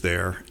vendors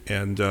there,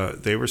 and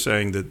they were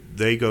saying that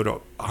they go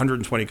to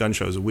 120 gun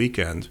shows a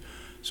weekend.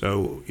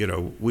 So,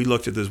 we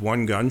looked at this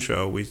one gun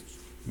show. We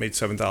made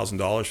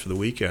 $7,000 for the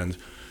weekend.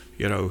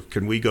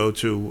 Can we go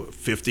to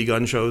 50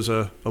 gun shows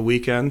a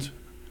weekend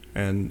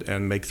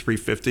and make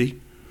 $350?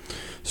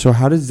 So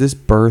how does this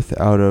birth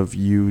out of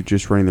you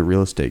just running the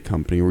real estate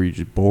company? Were you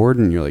just bored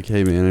and you're like,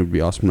 hey, man, it'd be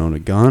awesome to own a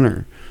gun?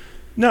 Or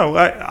no,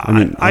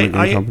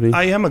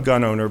 I am a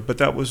gun owner, but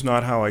that was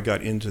not how I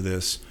got into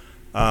this.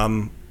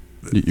 You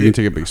can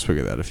take a big swig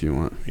of that if you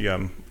want. Yeah,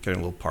 I'm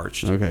getting a little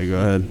parched. Okay, go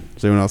ahead.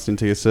 Does anyone else need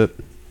to take a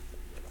sip?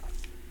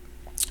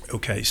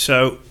 Okay,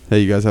 so... Hey,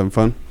 you guys having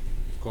fun?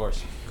 Of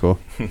course. Cool.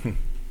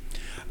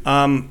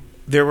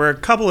 There were a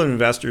couple of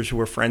investors who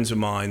were friends of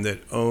mine that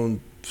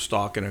owned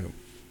stock in a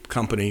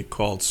company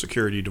called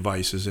Security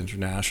Devices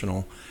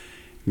International.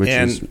 Which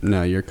is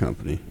now your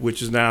company.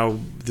 Which is now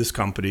this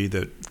company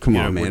that... Come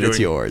on, man. It's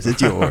yours.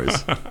 It's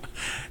yours.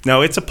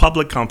 No, it's a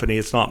public company.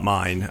 It's not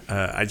mine.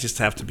 I just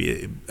happen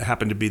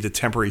to be the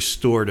temporary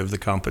steward of the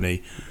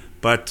company.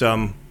 But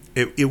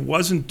it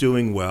wasn't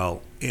doing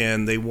well,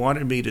 and they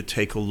wanted me to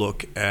take a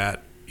look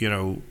at,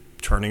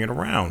 turning it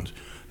around.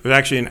 It was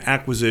actually an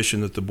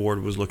acquisition that the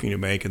board was looking to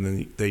make, and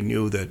then they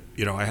knew that,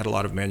 I had a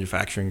lot of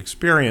manufacturing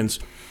experience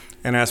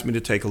and asked me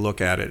to take a look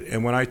at it.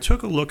 And when I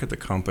took a look at the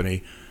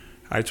company,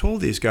 I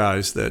told these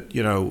guys that,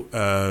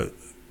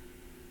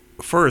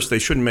 first, they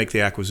shouldn't make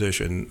the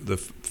acquisition. The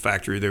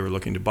factory they were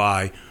looking to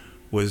buy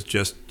was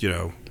just,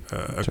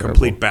 a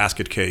complete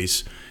basket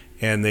case.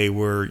 And they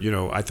were,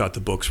 I thought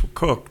the books were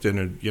cooked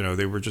and,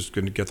 they were just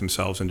going to get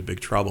themselves into big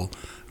trouble.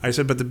 I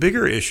said, but the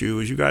bigger issue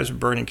is you guys are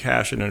burning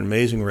cash at an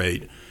amazing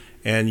rate,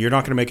 and you're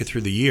not going to make it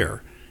through the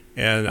year.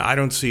 And I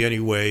don't see any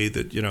way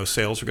that,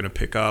 sales are going to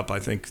pick up. I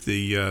think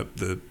the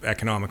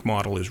economic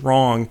model is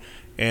wrong.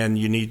 and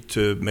you need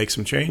to make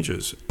some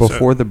changes.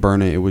 Before the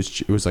Byrna, it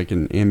was like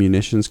an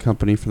ammunitions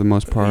company for the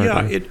most part.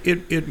 Yeah,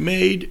 it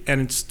made and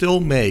it still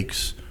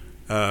makes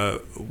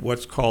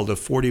what's called a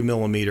 40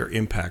 millimeter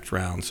impact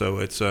round. So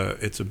it's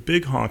a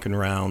big honking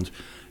round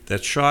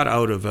that's shot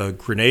out of a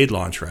grenade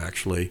launcher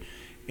actually,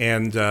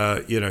 and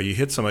you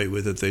hit somebody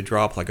with it, they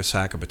drop like a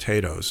sack of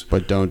potatoes.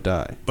 But don't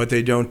die. But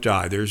they don't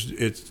die.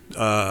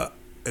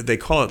 They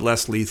call it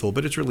less lethal,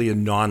 but it's really a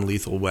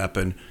non-lethal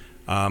weapon.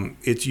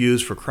 It's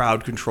used for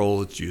crowd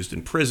control. It's used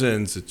in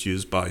prisons. It's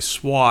used by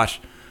SWAT.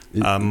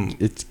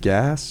 It's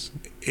gas?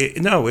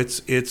 No,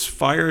 it's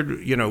fired,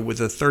 with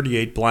a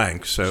 38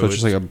 blank. So it's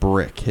just like a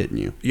brick hitting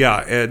you.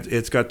 Yeah, and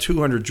it's got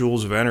 200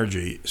 joules of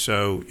energy.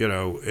 So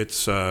it's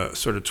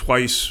sort of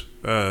twice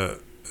the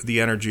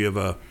energy of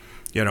a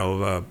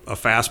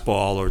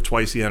fastball, or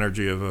twice the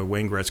energy of a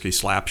Wayne Gretzky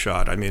slap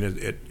shot. I mean,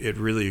 it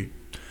really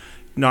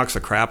knocks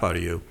the crap out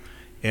of you,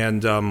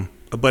 and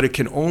but it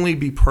can only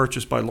be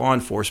purchased by law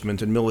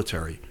enforcement and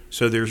military.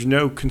 So there's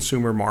no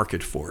consumer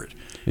market for it.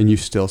 And you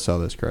still sell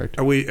this, correct?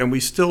 And we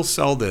still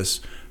sell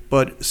this,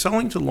 but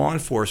selling to law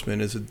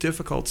enforcement is a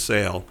difficult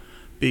sale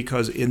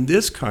because in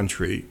this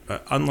country,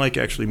 unlike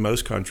actually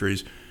most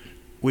countries,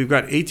 we've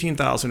got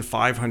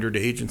 18,500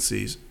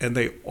 agencies, and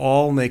they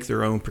all make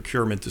their own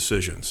procurement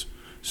decisions.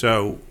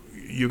 So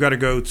you got to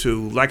go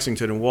to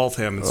Lexington and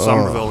Waltham and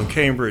Somerville and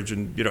Cambridge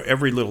and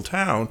every little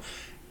town,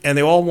 and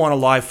they all want a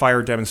live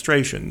fire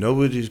demonstration.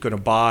 Nobody's going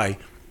to buy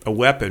a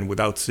weapon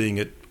without seeing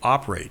it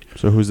operate.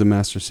 So who's the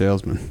master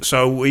salesman?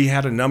 So we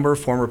had a number of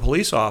former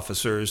police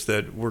officers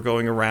that were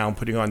going around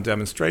putting on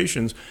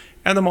demonstrations,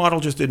 and the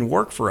model just didn't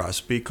work for us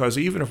because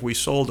even if we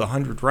sold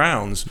 100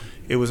 rounds,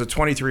 it was a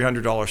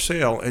 $2,300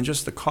 sale, and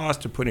just the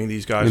cost of putting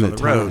these guys on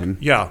the road.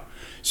 Yeah.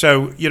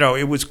 So,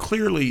 it was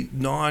clearly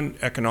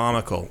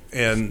non-economical.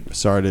 And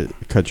sorry to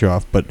cut you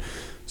off, but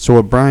so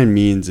what Bryan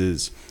means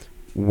is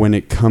when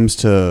it comes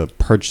to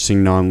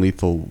purchasing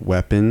non-lethal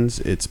weapons,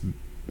 it's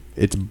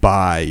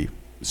by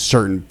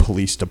certain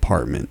police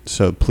department.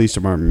 So the police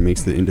department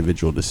makes the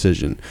individual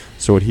decision.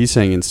 So what he's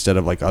saying, instead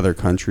of like other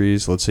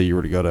countries, let's say you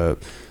were to go to,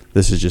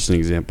 this is just an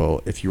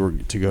example, if you were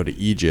to go to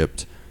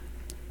Egypt,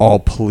 all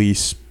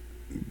police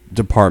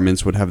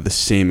departments would have the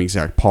same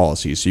exact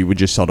policy. So you would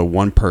just sell to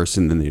one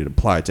person, then they'd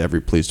apply it to every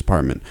police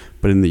department.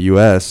 But in the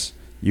U.S.,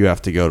 you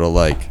have to go to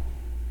like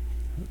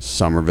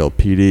Somerville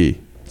PD.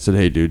 Said,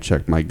 hey, dude,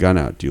 check my gun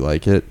out. Do you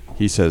like it?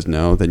 He says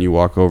no. Then you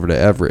walk over to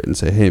Everett and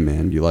say, hey,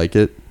 man, do you like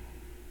it?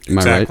 Am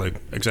I right?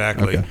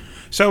 Exactly. Okay.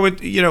 So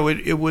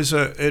it was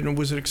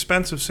an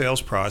expensive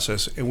sales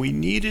process, and we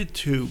needed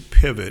to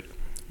pivot.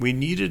 We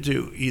needed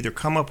to either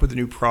come up with a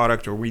new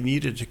product, or we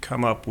needed to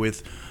come up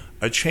with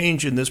a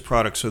change in this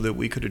product so that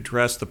we could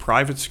address the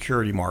private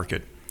security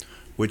market,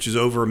 which is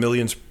over 1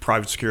 million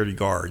private security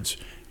guards,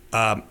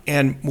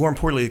 and more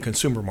importantly, the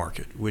consumer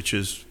market, which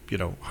is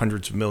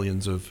hundreds of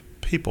millions of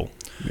people,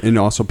 and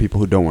also people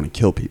who don't want to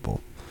kill people.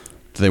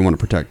 They want to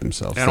protect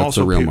themselves. And that's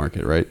also the real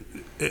market, right?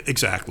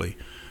 Exactly.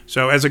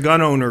 So as a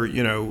gun owner,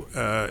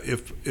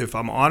 if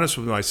I'm honest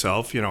with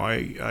myself,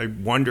 I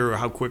wonder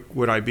how quick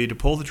would I be to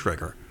pull the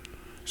trigger.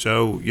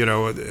 So,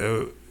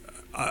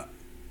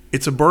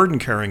 it's a burden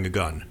carrying a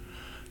gun.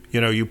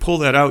 You pull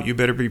that out, you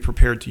better be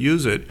prepared to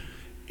use it.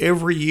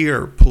 Every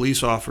year,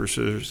 police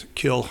officers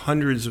kill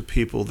hundreds of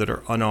people that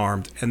are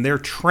unarmed, and they're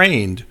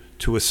trained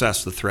to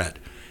assess the threat.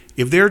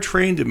 If they're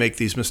trained to make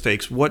these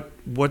mistakes, what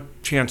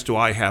chance do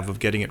I have of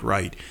getting it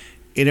right?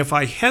 And if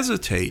I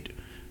hesitate,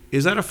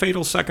 is that a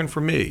fatal second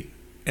for me?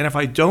 And if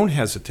I don't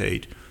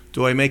hesitate,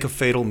 do I make a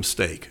fatal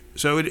mistake?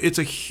 So it's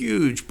a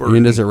huge burden. I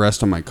mean, does it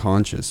rest on my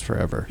conscience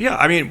forever? Yeah,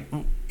 I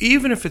mean,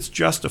 even if it's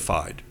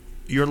justified,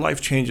 your life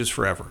changes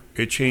forever.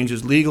 It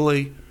changes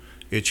legally,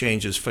 it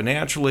changes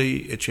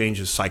financially, it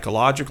changes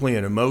psychologically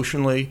and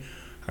emotionally.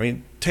 I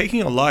mean,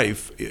 taking a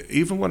life,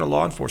 even when a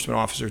law enforcement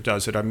officer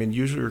does it,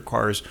 usually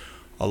requires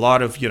a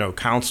lot of,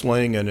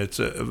 counseling, and it's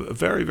a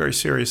very, very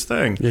serious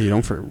thing. Yeah, you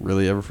don't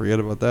really ever forget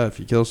about that if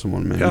you kill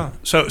someone, man. Yeah.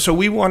 So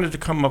we wanted to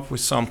come up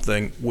with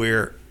something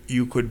where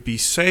you could be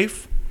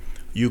safe,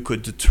 you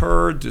could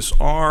deter,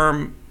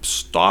 disarm,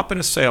 stop an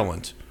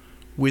assailant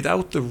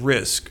without the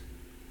risk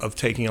of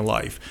taking a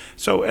life.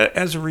 So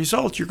as a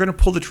result, you're going to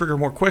pull the trigger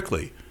more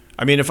quickly.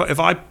 I mean, if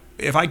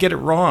I get it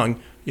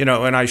wrong,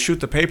 and I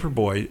shoot the paper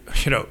boy,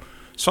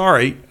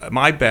 sorry,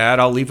 my bad,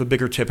 I'll leave a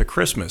bigger tip at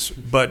Christmas.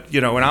 But,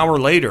 an hour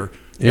later,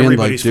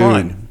 everybody's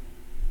fine.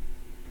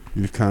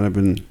 You've kind of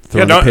been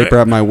throwing the paper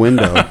at my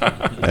window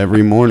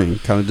every morning.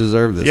 Kind of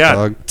deserve this,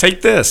 dog.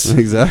 Take this.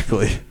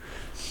 Exactly.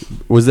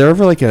 Was there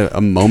ever like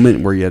a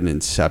moment where you had an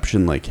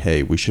inception, like,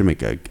 hey, we should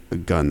make a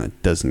gun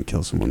that doesn't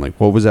kill someone? Like,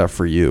 what was that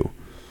for you?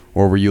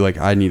 Or were you like,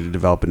 I need to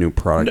develop a new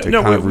product to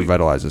kind of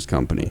revitalize this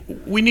company?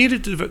 We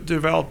needed to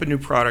develop a new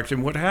product.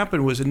 And what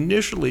happened was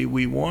initially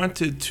we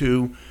wanted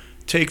to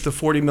take the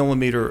 40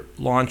 millimeter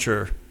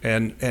launcher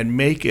and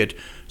make it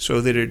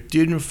so that it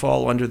didn't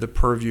fall under the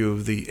purview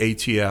of the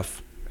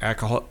ATF,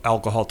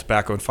 Alcohol,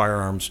 Tobacco, and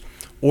Firearms,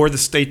 or the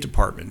State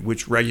Department,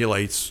 which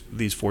regulates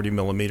these 40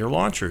 millimeter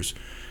launchers.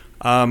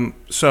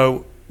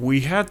 So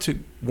we had to,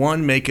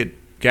 one, make it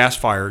gas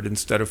fired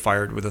instead of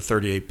fired with a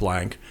 38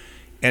 blank.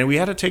 And we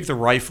had to take the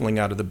rifling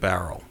out of the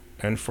barrel.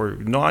 And for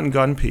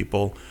non-gun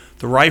people,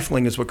 the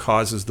rifling is what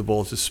causes the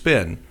bullet to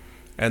spin.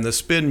 And the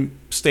spin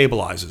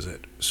stabilizes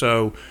it.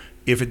 So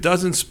if it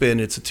doesn't spin,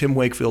 it's a Tim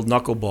Wakefield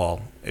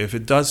knuckleball. If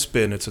it does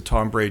spin, it's a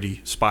Tom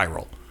Brady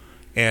spiral.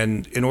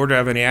 And in order to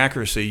have any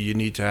accuracy, you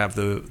need to have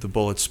the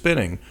bullet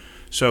spinning.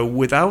 So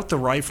without the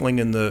rifling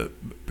in the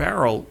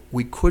barrel,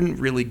 we couldn't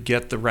really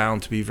get the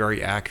round to be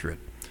very accurate.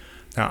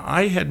 Now,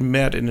 I had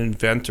met an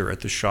inventor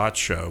at the SHOT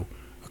Show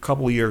a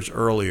couple years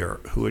earlier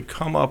who had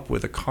come up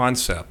with a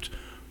concept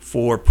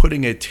for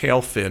putting a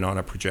tail fin on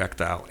a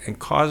projectile and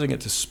causing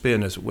it to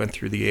spin as it went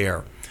through the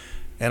air.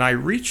 And I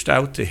reached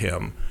out to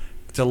him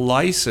to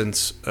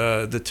license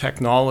the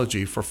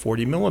technology for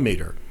 40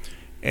 millimeter.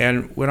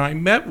 And when I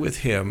met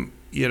with him,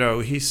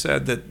 he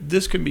said that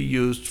this can be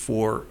used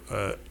for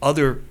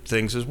other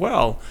things as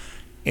well.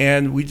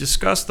 And we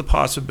discussed the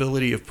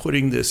possibility of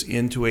putting this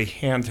into a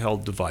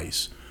handheld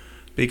device.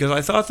 Because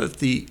I thought that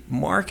the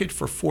market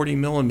for 40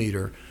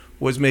 millimeter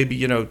was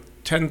maybe,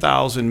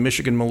 10,000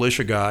 Michigan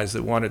militia guys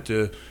that wanted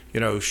to,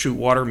 shoot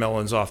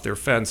watermelons off their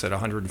fence at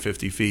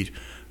 150 feet.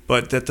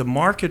 But that the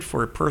market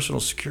for a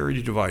personal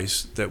security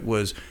device that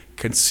was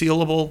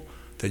concealable,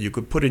 that you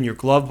could put in your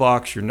glove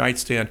box, your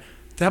nightstand,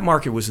 that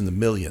market was in the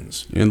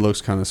millions. It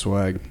looks kind of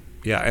swag.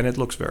 Yeah, and it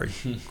looks very,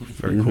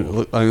 very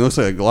cool. It looks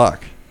like a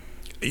Glock.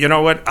 You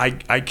know what?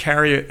 I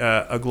carry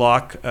a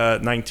Glock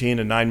 19,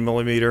 a 9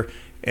 millimeter,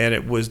 and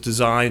it was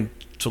designed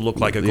to look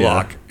like a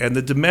Glock. Yeah. And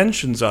the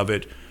dimensions of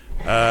it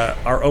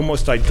are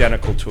almost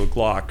identical to a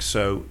Glock.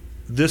 So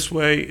this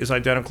way is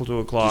identical to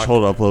a Glock. Just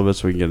hold it up a little bit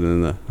so we can get it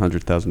in the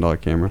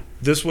 $100,000 camera.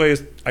 This way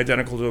is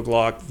identical to a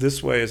Glock.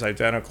 This way is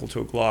identical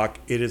to a Glock.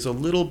 It is a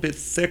little bit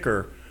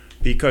thicker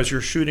because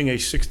you're shooting a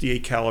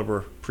 68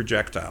 caliber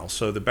projectile.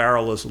 So the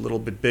barrel is a little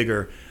bit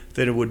bigger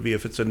than it would be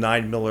if it's a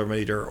 9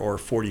 millimeter or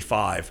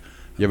 45.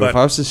 Yeah, but if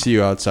I was to see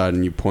you outside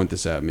and you point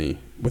this at me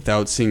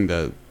without seeing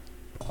the...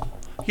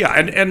 Yeah,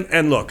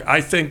 and look,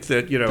 I think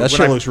that, that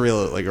shit looks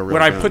real, like a real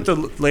when gun. I put the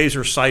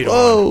laser sight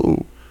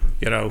on,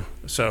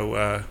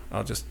 so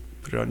I'll just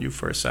put it on you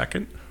for a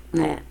second.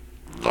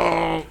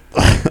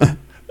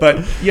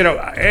 But,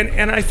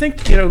 and I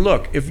think,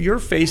 look, if you're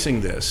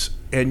facing this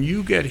and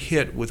you get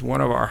hit with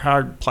one of our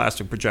hard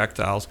plastic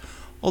projectiles,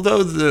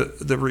 although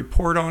the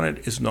report on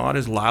it is not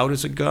as loud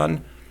as a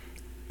gun,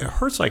 it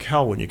hurts like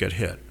hell when you get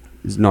hit.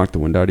 Does it knock the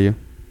wind out of you?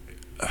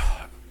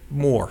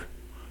 More.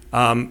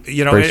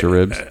 Breaks your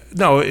ribs?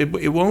 No,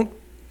 it won't.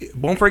 It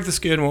won't break the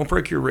skin, won't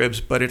break your ribs,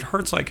 but it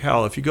hurts like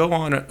hell. If you go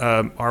on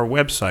our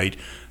website,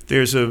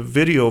 there's a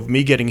video of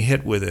me getting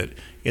hit with it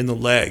in the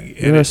leg.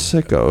 You're a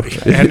sicko.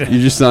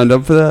 You just signed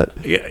up for that?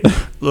 Yeah.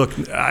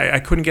 Look, I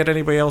couldn't get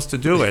anybody else to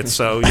do it,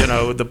 so,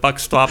 the buck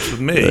stops with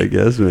me. I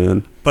guess,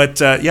 man.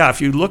 But,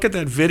 if you look at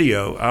that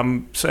video,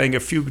 I'm saying a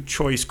few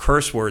choice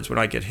curse words when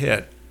I get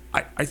hit.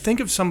 I think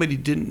if somebody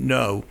didn't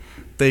know,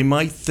 they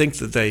might think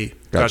that they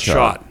got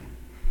shot.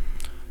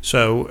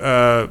 So,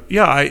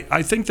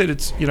 I think that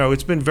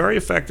it's been very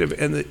effective.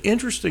 And the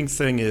interesting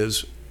thing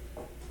is,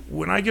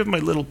 when I give my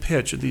little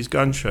pitch at these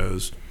gun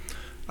shows,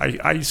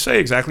 I say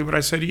exactly what I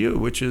say to you,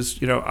 which is,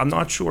 I'm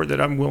not sure that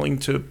I'm willing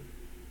to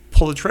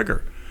pull the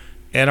trigger.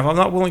 And if I'm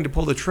not willing to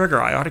pull the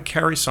trigger, I ought to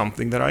carry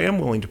something that I am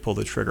willing to pull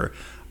the trigger.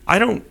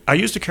 I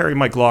used to carry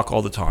my Glock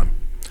all the time.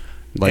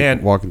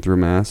 Like walking through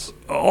mass?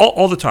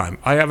 All the time.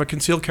 I have a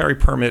concealed carry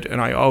permit,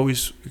 and I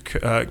always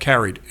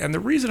carried. And the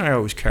reason I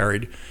always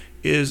carried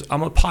is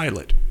I'm a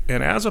pilot.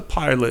 And as a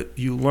pilot,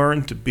 you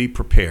learn to be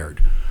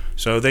prepared.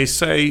 So they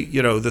say,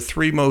 the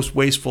three most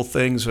wasteful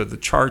things are the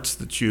charts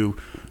that you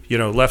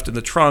left in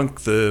the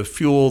trunk, the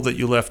fuel that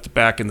you left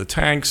back in the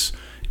tanks,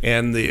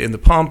 and in the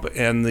pump,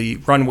 and the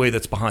runway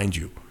that's behind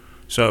you.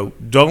 So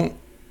don't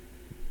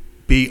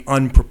be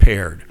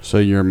unprepared. So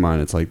in your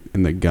mind, it's like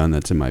in the gun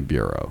that's in my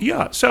bureau.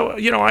 Yeah. So,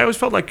 I always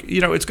felt like,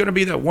 it's going to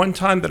be that one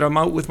time that I'm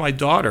out with my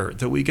daughter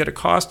that we get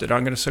accosted.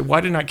 I'm going to say,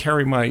 why didn't I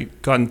carry my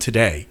gun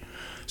today?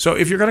 So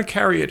if you're going to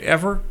carry it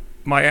ever,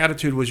 my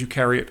attitude was you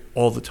carry it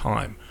all the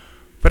time.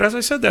 But as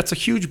I said, that's a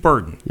huge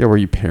burden. Yeah, were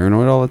you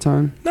paranoid all the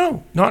time?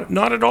 No,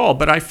 not at all.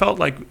 But I felt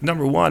like,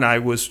 number one, I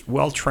was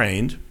well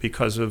trained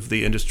because of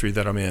the industry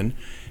that I'm in.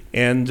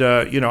 And,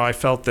 I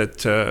felt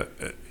that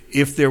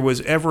if there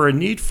was ever a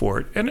need for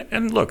it,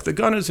 and look, the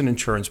gun is an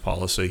insurance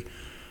policy.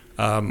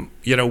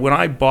 When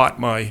I bought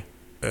my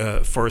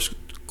first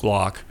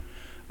Glock,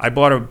 I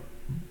bought a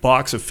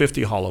box of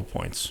 50 hollow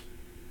points,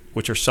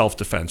 which are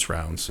self-defense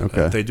rounds.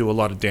 Okay. They do a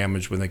lot of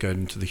damage when they get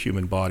into the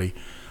human body.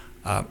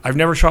 I've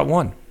never shot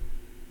one.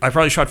 I've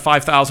probably shot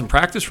 5,000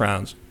 practice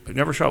rounds. I've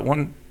never shot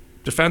one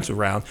defensive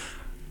round.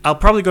 I'll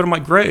probably go to my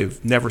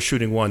grave never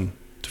shooting one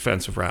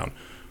defensive round.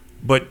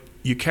 But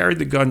you carried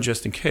the gun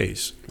just in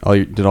case.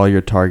 Did all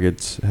your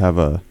targets have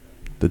the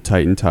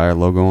Titan Tire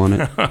logo on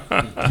it?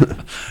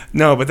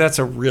 No, but that's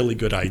a really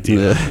good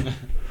idea. Yeah.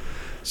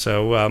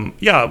 So,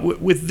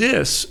 with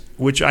this,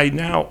 which I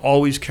now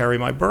always carry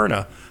my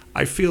Byrna,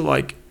 I feel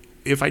like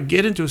if I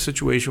get into a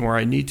situation where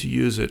I need to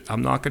use it,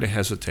 I'm not going to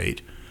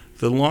hesitate.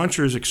 The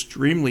launcher is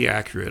extremely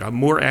accurate. I'm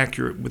more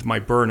accurate with my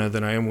Byrna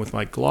than I am with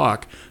my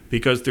Glock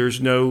because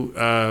there's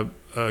no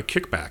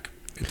kickback.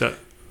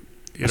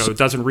 It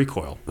doesn't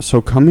recoil.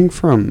 So coming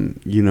from,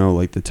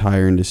 like the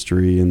tire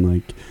industry and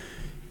like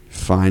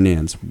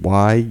finance,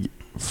 why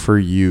for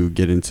you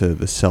get into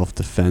the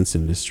self-defense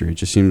industry? It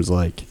just seems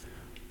like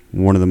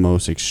one of the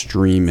most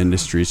extreme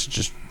industries to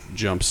just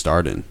jump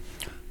start in.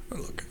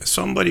 Look,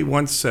 somebody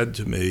once said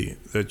to me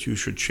that you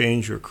should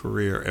change your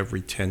career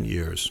every 10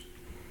 years.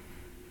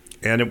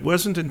 And it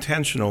wasn't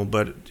intentional,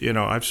 but,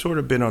 I've sort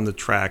of been on the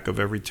track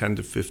of every 10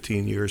 to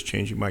 15 years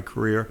changing my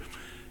career.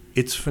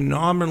 It's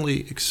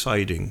phenomenally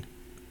exciting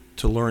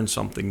to learn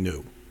something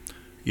new.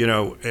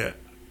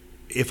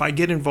 If I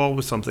get involved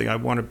with something, I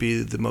want to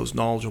be the most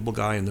knowledgeable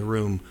guy in the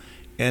room.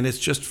 And it's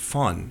just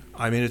fun.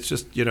 I mean, it's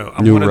just,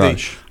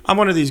 I'm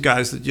one of these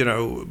guys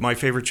that, my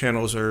favorite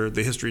channels are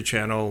the History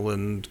Channel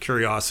and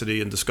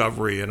Curiosity and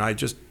Discovery. And I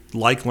just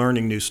like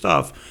learning new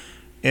stuff.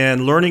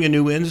 And learning a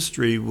new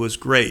industry was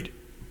great.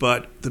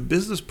 But the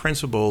business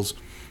principles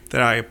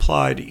that I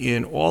applied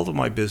in all of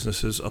my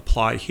businesses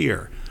apply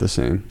here. The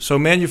same. So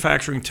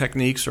manufacturing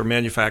techniques are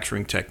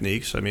manufacturing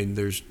techniques. I mean,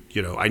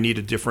 I need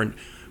a different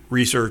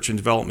research and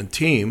development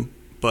team,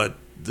 but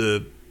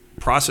the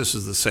process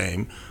is the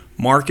same.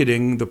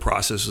 Marketing, the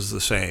process is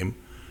the same.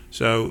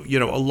 So,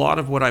 a lot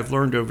of what I've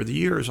learned over the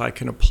years I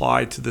can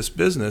apply to this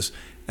business.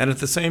 And at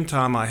the same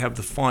time, I have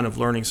the fun of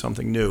learning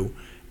something new.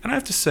 And I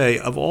have to say,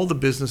 of all the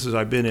businesses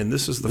I've been in,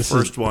 this is the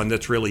first one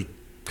that's really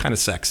kind of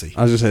sexy.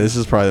 I was going to say, this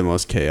is probably the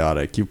most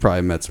chaotic. You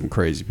probably met some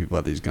crazy people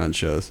at these gun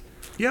shows.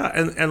 Yeah,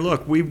 and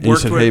look, we worked you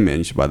said, with... hey, man,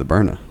 you should buy the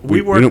Byrna.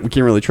 We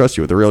can't really trust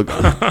you with a real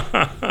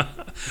gun.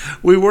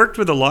 We worked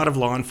with a lot of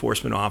law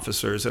enforcement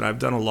officers, and I've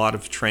done a lot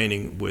of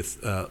training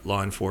with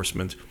law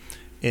enforcement.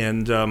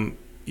 And,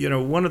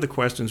 one of the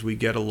questions we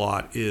get a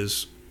lot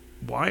is,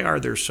 why are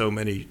there so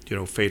many,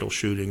 fatal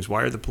shootings?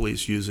 Why are the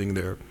police using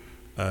their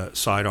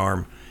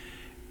sidearm?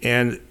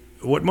 And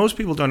what most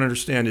people don't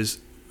understand is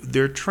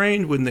they're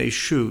trained when they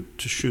shoot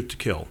to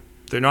kill.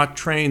 They're not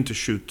trained to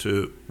shoot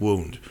to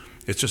wound.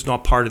 It's just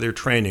not part of their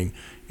training.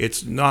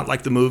 It's not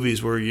like the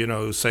movies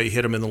where, say,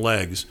 hit them in the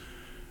legs.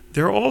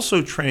 They're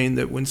also trained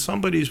that when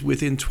somebody's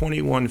within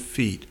 21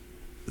 feet,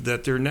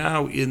 that they're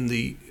now in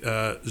the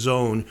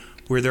zone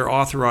where they're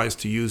authorized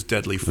to use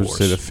deadly force. Let's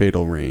say the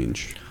fatal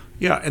range.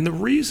 Yeah, and the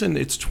reason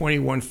it's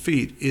 21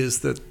 feet is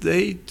that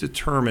they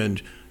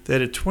determined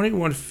that at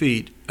 21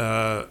 feet,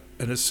 an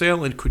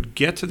assailant could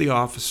get to the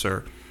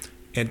officer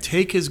and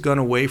take his gun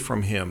away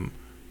from him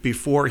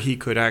before he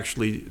could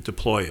actually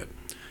deploy it.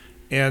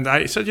 And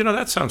I said,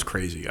 that sounds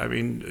crazy. I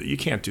mean, you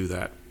can't do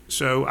that.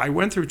 So I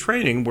went through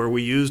training where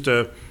we used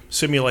a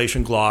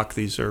simulation Glock.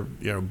 These are,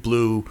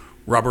 blue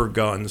rubber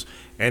guns.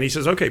 And he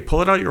says, okay,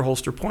 pull it out of your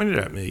holster, point it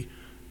at me.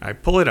 I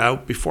pull it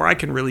out. Before I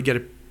can really get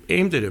it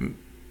aimed at him,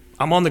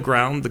 I'm on the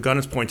ground. The gun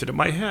is pointed at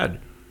my head.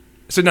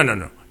 I said,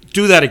 no.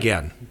 Do that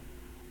again.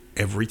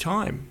 Every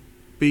time.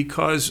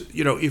 Because,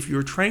 if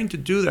you're trained to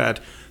do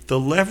that, the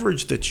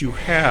leverage that you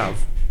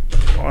have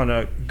on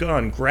a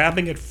gun,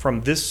 grabbing it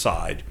from this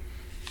side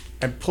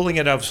and pulling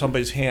it out of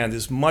somebody's hand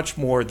is much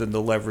more than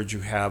the leverage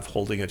you have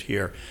holding it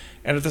here.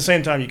 And at the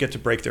same time, you get to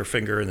break their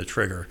finger in the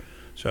trigger.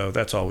 So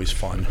that's always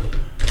fun.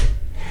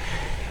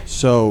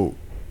 So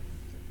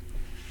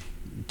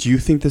do you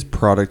think this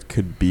product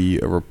could be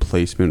a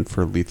replacement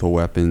for lethal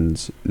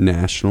weapons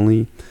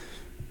nationally?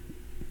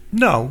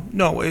 No,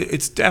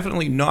 it's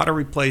definitely not a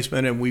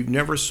replacement, and we've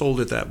never sold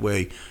it that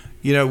way.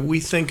 We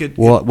think it...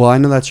 Well, I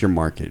know that's your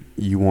market.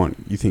 You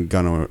think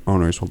gun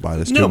owners will buy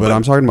this too, but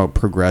I'm talking about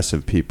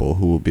progressive people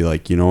who will be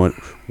like, you know what?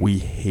 We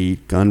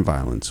hate gun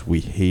violence. We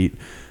hate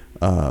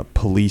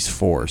police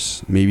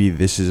force. Maybe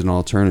this is an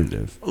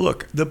alternative.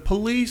 Look, the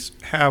police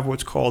have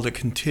what's called a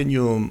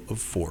continuum of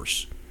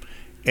force,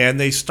 and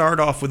they start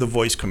off with a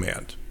voice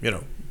command.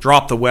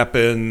 Drop the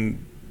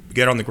weapon,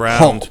 get on the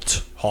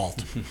ground.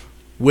 Halt.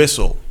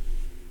 Whistle.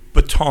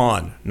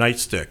 Baton,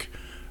 nightstick,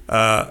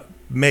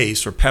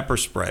 mace or pepper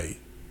spray,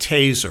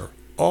 taser,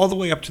 all the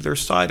way up to their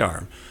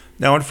sidearm.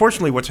 Now,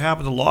 unfortunately, what's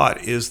happened a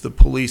lot is the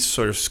police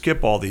sort of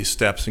skip all these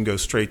steps and go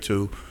straight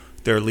to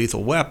their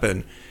lethal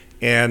weapon.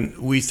 And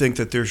we think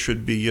that there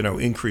should be,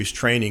 increased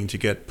training to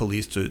get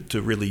police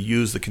to really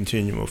use the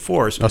continuum of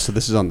force. Oh, so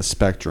this is on the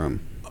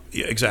spectrum.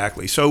 Yeah,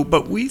 exactly. So,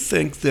 but we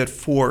think that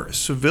for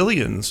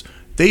civilians,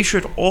 they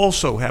should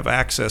also have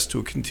access to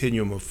a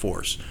continuum of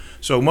force.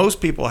 So most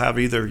people have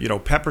either,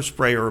 pepper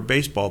spray or a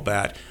baseball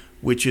bat,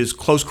 which is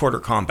close quarter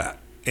combat.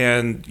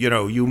 And,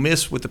 you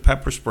miss with the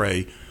pepper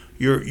spray,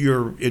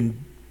 you're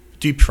in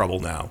deep trouble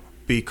now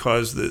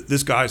because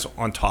this guy's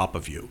on top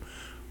of you.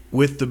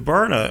 With the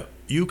Byrna,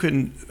 you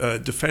can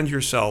defend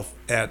yourself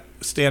at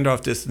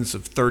standoff distance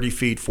of 30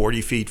 feet,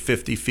 40 feet,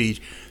 50 feet.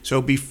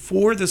 So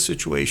before the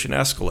situation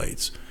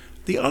escalates.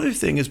 The other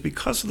thing is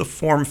because of the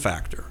form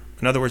factor.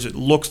 In other words, it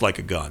looks like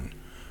a gun.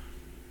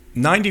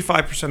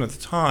 95% of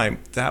the time,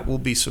 that will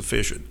be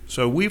sufficient.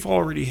 So we've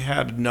already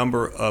had a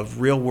number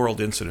of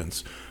real-world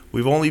incidents.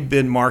 We've only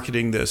been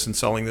marketing this and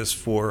selling this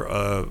for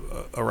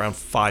around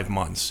 5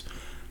 months.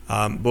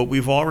 But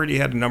we've already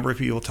had a number of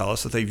people tell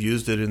us that they've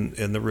used it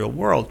in the real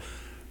world.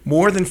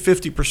 More than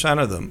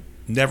 50% of them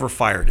never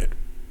fired it.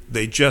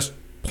 They just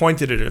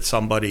pointed it at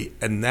somebody,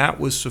 and that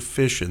was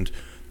sufficient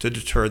to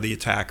deter the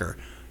attacker.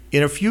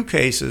 In a few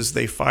cases,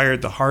 they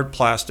fired the hard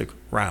plastic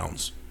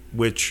rounds,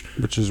 which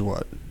is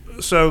what?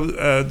 So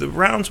the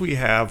rounds we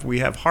have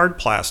hard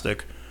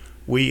plastic.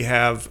 We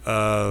have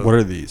what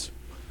are these?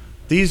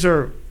 These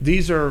are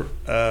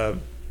Byrna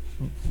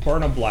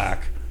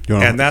Black,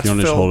 and that's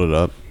filled. Just hold it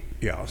up.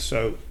 Yeah.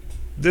 So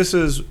this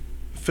is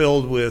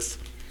filled with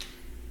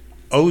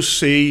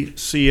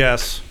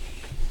OCCS.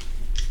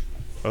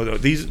 Oh, no,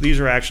 these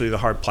are actually the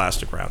hard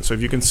plastic rounds. So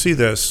if you can see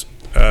this,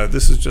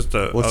 this is just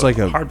it's like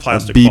a hard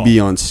plastic BB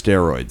ball. On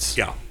steroids.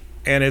 Yeah,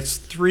 and it's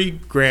 3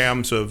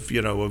 grams of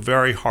a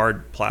very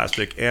hard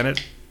plastic, and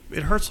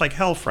it hurts like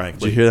hell,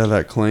 frankly. Did you hear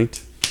that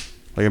clinked?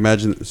 Like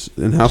imagine,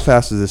 and how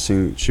fast does this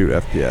thing shoot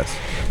FPS?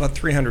 About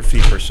 300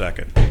 feet per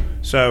second.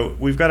 So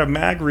we've got a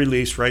mag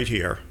release right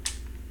here.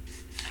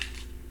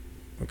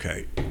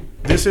 Okay,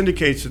 this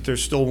indicates that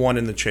there's still one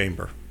in the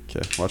chamber.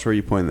 Okay, watch where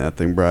you point that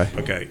thing, Bry.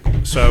 Okay,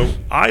 so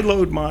I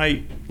load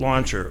my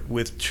launcher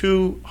with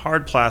 2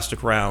 hard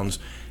plastic rounds,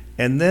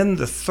 and then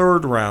the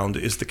third round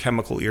is the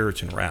chemical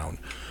irritant round.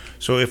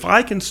 So if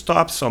I can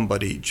stop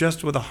somebody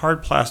just with a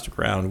hard plastic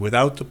round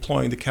without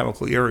deploying the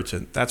chemical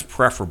irritant, that's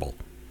preferable.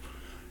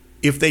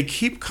 If they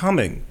keep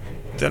coming,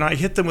 then I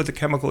hit them with the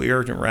chemical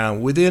irritant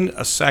round. Within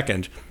a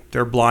second,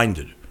 they're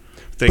blinded.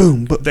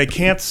 They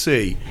can't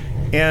see.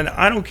 And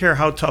I don't care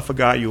how tough a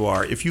guy you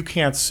are. If you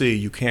can't see,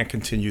 you can't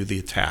continue the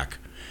attack.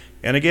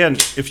 And again,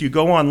 if you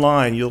go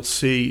online, you'll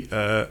see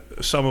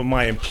some of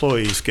my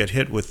employees get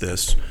hit with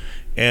this.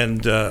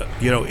 And,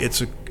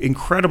 it's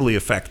incredibly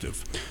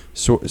effective.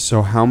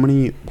 So how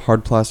many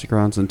hard plastic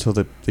rounds until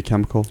the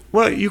chemical?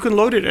 Well, you can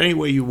load it any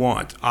way you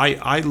want.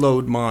 I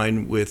load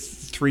mine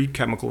with 3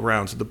 chemical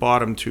rounds at the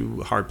bottom,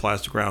 2 hard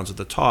plastic rounds at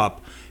the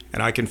top,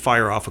 and I can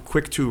fire off a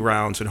quick 2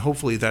 rounds, and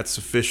hopefully that's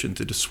sufficient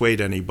to dissuade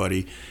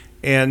anybody.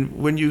 And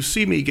when you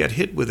see me get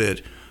hit with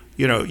it,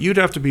 you'd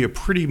have to be a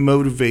pretty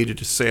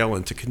motivated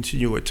assailant to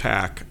continue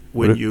attack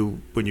when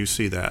you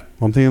see that.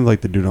 Well, I'm thinking of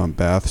like the dude on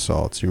bath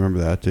salts. You remember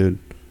that dude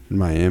in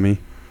Miami?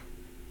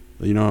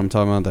 You know what I'm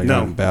talking about? That guy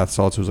on bath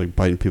salts who was like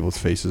biting people's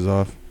faces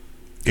off.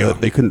 Yeah,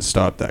 they couldn't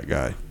stop that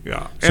guy.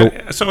 Yeah,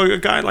 so a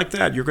guy like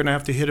that, you're going to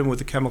have to hit him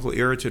with a chemical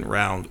irritant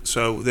round.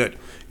 So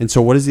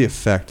what is the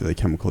effect of the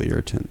chemical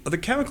irritant? The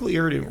chemical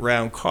irritant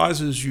round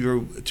causes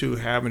you to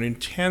have an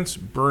intense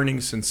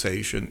burning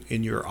sensation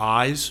in your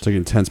eyes. It's like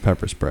intense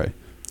pepper spray.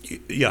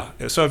 Yeah.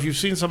 So if you've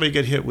seen somebody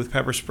get hit with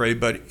pepper spray,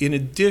 but in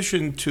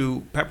addition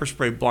to pepper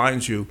spray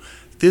blinds you,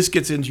 this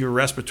gets into your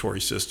respiratory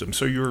system.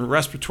 So you're in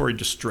respiratory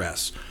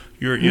distress.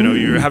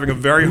 You're having a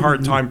very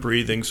hard time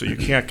breathing, so you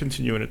can't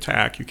continue an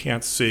attack. You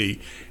can't see.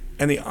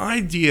 And the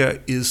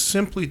idea is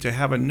simply to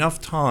have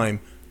enough time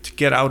to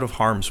get out of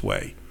harm's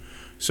way.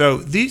 So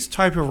these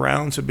type of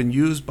rounds have been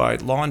used by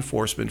law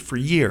enforcement for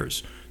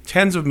years.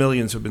 Tens of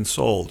millions have been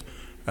sold,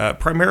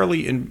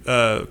 primarily in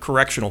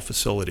correctional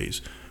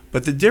facilities.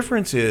 But the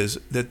difference is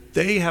that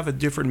they have a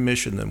different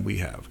mission than we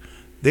have.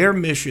 Their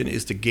mission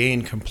is to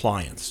gain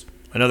compliance.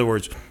 In other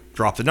words,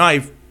 drop the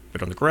knife,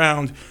 put it on the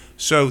ground.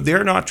 So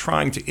they're not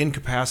trying to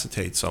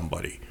incapacitate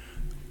somebody.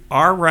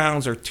 Our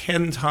rounds are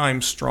 10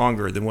 times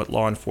stronger than what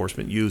law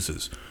enforcement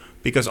uses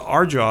because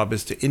our job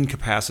is to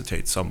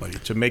incapacitate somebody,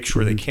 to make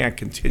sure they can't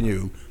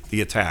continue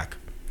the attack.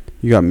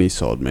 You got me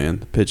sold, man.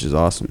 The pitch is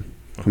awesome.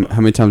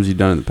 How many times have you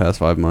done it in the past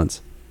 5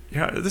 months?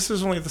 Yeah, this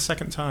is only the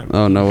second time.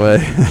 Oh, no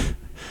way.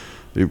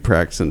 Been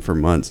practicing for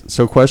months.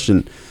 So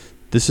question,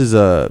 this is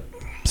a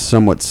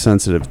somewhat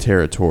sensitive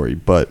territory,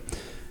 but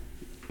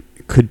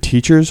could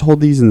teachers hold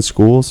these in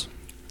schools?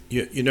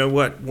 You know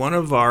what? One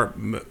of our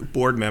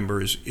board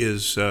members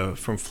is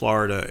from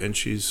Florida, and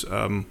she's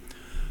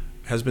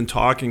has been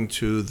talking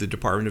to the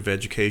Department of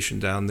Education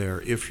down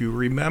there. If you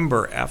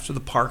remember, after the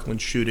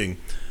Parkland shooting,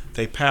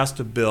 they passed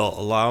a bill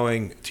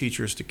allowing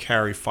teachers to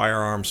carry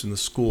firearms in the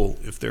school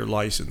if they're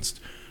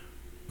licensed.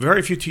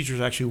 Very few teachers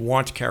actually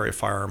want to carry a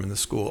firearm in the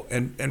school,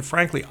 and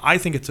frankly, I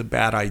think it's a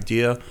bad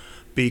idea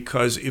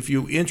because if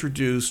you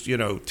introduce,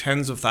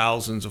 tens of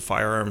thousands of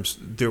firearms,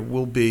 there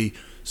will be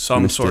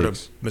some sort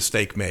of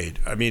mistake made.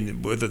 I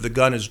mean, whether the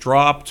gun is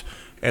dropped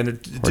and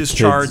it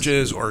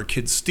discharges or a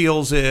kid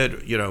steals it,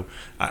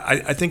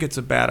 I think it's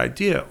a bad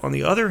idea. On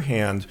the other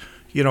hand,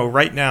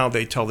 right now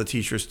they tell the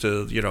teachers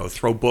to,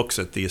 throw books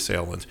at the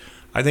assailant.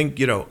 I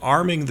think,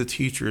 arming the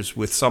teachers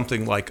with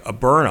something like a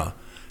Byrna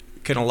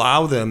can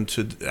allow them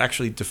to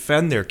actually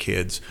defend their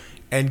kids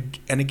and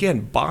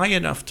again, buy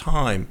enough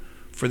time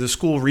for the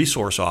school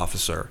resource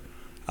officer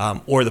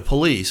or the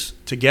police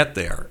to get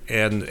there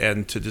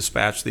and to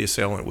dispatch the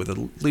assailant with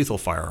a lethal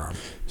firearm.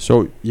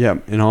 So, yeah,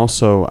 and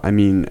also, I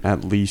mean,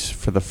 at least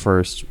for the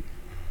first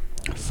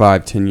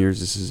 5-10 years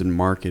this is in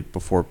market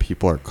before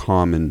people are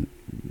calm and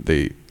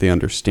they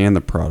understand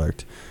the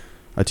product,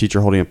 a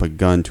teacher holding up a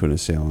gun to an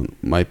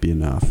assailant might be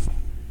enough.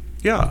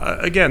 Yeah,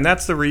 again,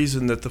 that's the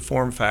reason that the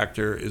form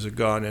factor is a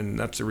gun, and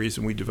that's the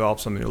reason we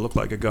developed something to look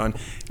like a gun.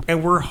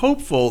 And we're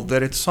hopeful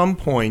that at some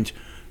point,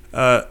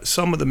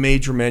 some of the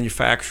major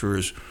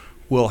manufacturers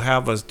will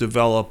have us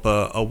develop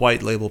a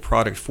white label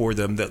product for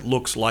them that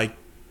looks like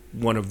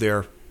one of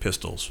their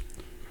pistols.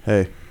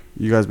 Hey,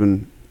 you guys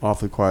been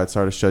awfully quiet.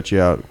 Sorry to shut you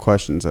out.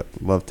 Questions? I'd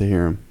love to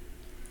hear them.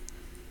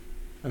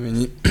 I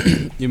mean,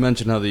 you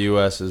mentioned how the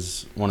U.S.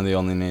 is one of the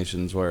only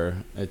nations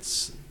where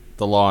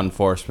the law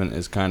enforcement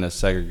is kind of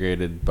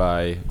segregated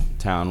by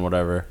town,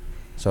 whatever.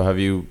 So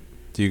do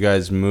you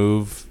guys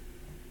move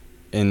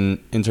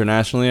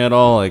internationally at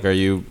all? Like, are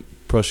you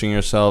pushing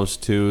yourselves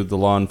to the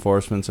law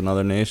enforcements in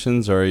other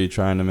nations, or are you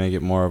trying to make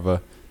it more of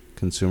a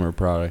consumer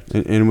product?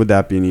 And would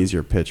that be an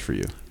easier pitch for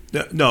you?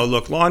 No,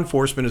 look, law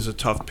enforcement is a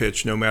tough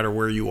pitch no matter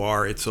where you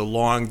are. It's a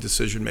long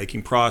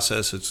decision-making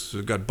process. It's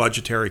got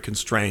budgetary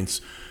constraints.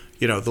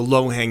 The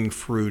low-hanging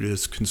fruit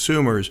is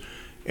consumers.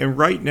 And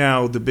right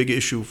now, the big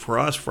issue for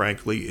us,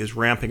 frankly, is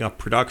ramping up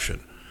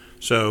production.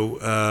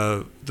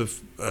 So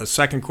the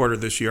second quarter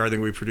this year, I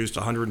think we produced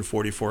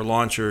 144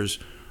 launchers.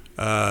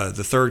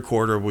 The third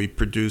quarter, we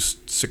produced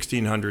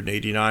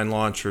 1,689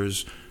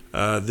 launchers.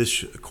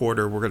 This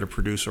quarter, we're going to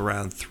produce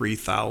around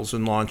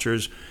 3,000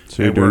 launchers.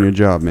 So you're doing your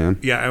job, man.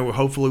 Yeah, and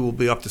hopefully we'll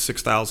be up to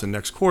 6,000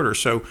 next quarter.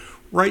 So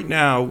right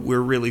now,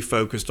 we're really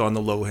focused on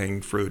the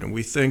low-hanging fruit. And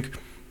we think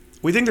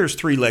there's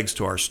three legs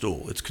to our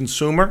stool. It's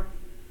consumer,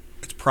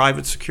 it's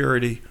private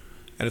security,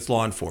 and it's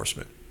law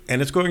enforcement.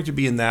 And it's going to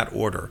be in that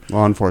order.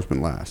 Law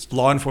enforcement last.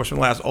 Law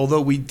enforcement last.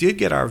 Although we did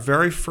get our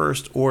very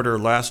first order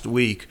last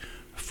week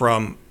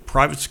from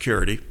private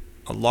security,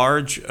 a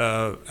large,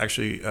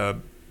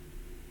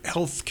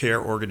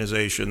 healthcare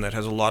organization that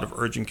has a lot of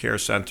urgent care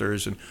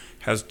centers and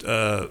has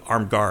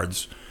armed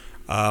guards.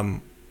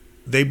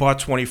 They bought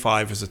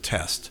 25 as a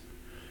test.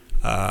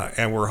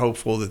 And we're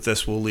hopeful that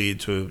this will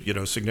lead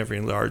to,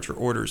 significantly larger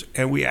orders.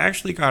 And we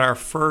actually got our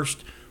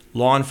first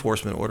law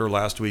enforcement order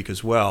last week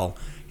as well.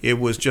 It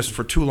was just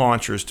for 2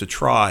 launchers to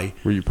try.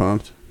 Were you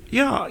pumped?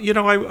 Yeah,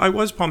 I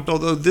was pumped,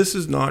 although this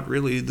is not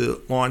really the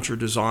launcher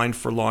designed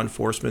for law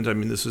enforcement. I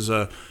mean, this is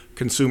a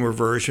consumer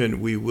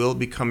version. We will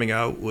be coming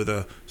out with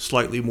a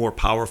slightly more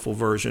powerful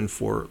version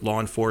for law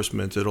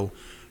enforcement. It'll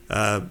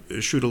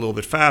shoot a little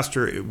bit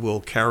faster. It will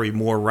carry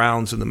more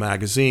rounds in the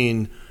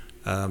magazine.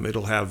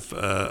 It'll have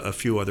a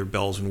few other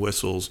bells and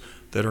whistles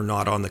that are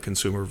not on the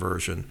consumer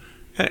version.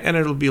 And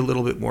it'll be a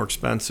little bit more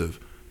expensive.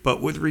 But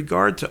with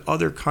regard to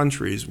other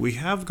countries, we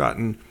have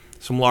gotten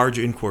some large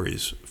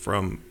inquiries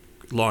from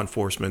law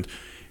enforcement.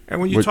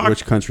 And when you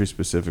which country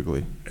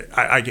specifically?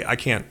 I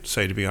can't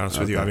say, to be honest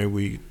with you. I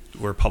mean,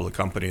 we're a public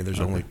company, and there's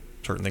only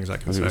certain things I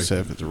can say. I was going to say,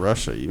 if it's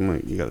Russia,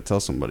 you got to tell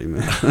somebody,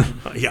 man.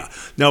 Yeah.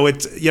 No,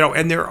 it's,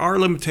 and there are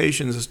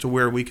limitations as to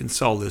where we can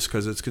sell this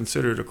because it's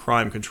considered a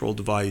crime-controlled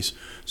device.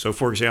 So,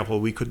 for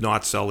example, we could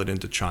not sell it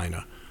into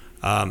China.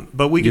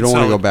 But we can You don't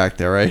sell want to it, go back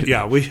there, right?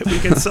 Yeah, we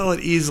can sell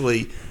it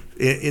easily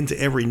into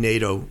every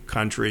NATO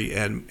country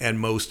and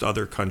most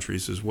other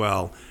countries as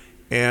well.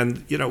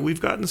 And,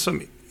 we've gotten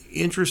some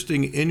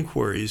interesting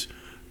inquiries,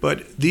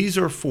 but these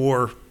are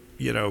for,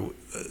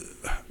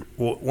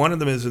 one of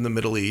them is in the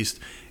Middle East.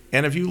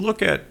 And if you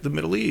look at the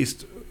Middle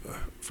East,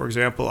 for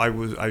example,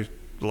 the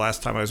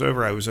last time I was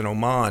over, I was in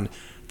Oman.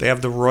 They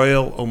have the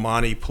Royal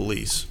Omani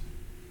Police.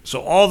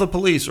 So all the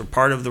police are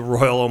part of the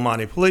Royal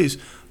Omani Police.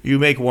 You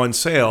make one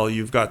sale,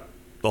 you've got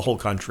the whole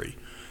country.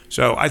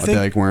 So I think,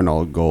 like wearing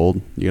all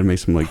gold. You got to make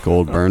some like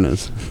gold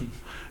burners.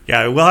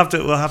 Yeah, we'll have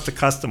to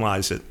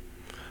customize it.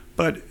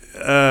 But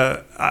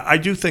I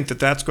do think that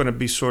that's going to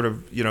be sort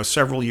of,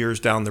 several years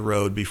down the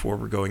road before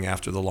we're going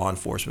after the law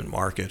enforcement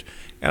market.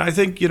 And I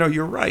think,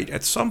 you're right.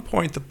 At some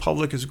point, the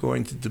public is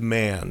going to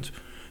demand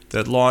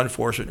that law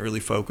enforcement really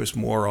focus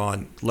more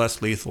on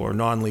less lethal or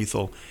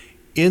non-lethal.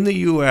 In the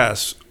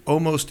U.S.,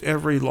 almost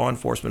every law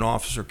enforcement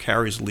officer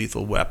carries a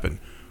lethal weapon.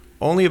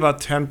 Only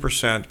about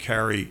 10%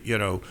 carry,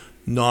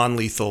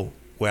 non-lethal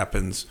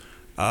weapons.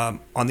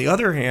 On the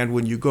other hand,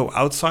 when you go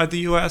outside the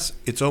U.S.,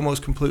 it's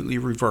almost completely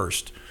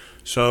reversed.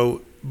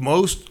 So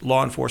most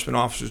law enforcement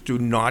officers do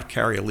not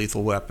carry a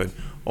lethal weapon.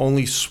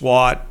 Only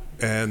SWAT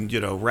and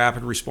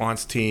rapid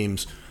response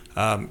teams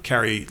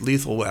carry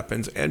lethal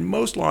weapons, and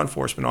most law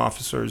enforcement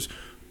officers,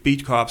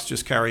 beat cops,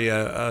 just carry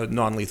a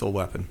non-lethal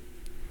weapon.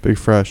 Big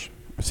Fresh.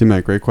 See,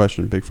 Matt, great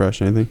question. Big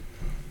Fresh, anything?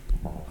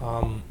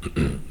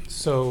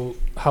 So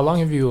how long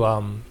have you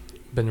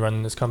been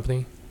running this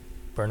company,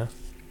 Berna?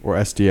 Or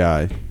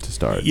SDI to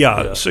start?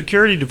 Yeah,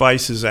 Security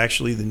Device is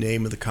actually the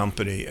name of the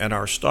company, and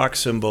our stock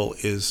symbol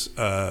is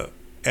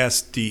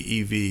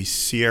SDEV,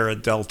 Sierra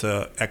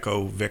Delta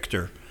Echo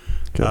Victor.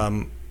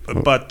 Okay.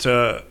 But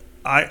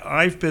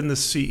I've been the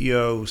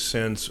CEO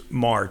since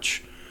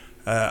March.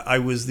 I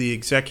was the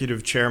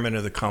executive chairman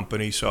of the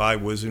company, so I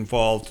was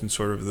involved in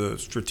sort of the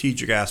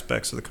strategic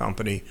aspects of the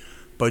company,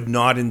 but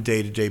not in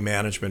day-to-day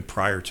management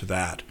prior to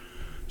that.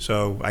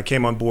 So I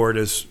came on board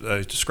as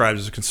described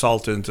as a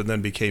consultant, and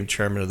then became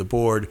chairman of the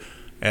board,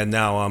 and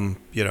now I'm,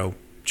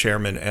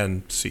 chairman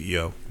and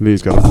CEO. Then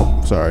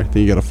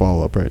you got to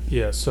follow up, right?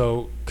 Yeah.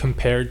 So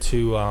compared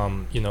to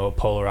a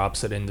polar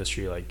opposite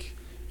industry like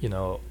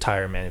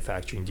tire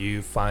manufacturing, do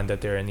you find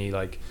that there are any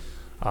like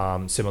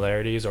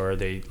similarities, or are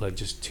they like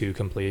just two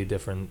completely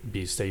different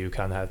beasts that you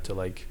kind of have to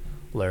like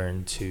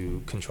learn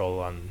to control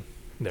on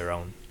their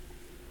own?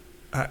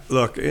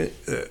 Look,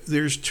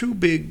 there's two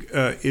big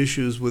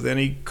issues with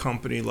any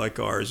company like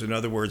ours. In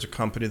other words, a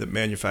company that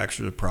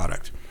manufactures a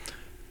product,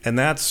 and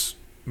that's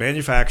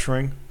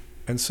manufacturing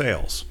and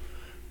sales.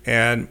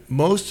 And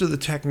most of the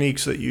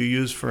techniques that you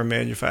use for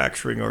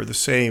manufacturing are the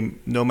same,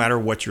 no matter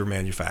what you're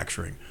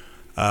manufacturing.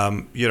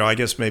 I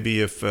guess maybe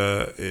if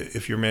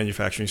you're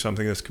manufacturing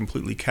something that's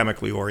completely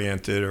chemically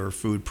oriented or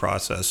food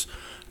process,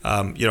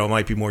 it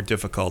might be more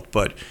difficult.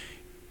 But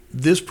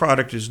this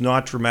product is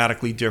not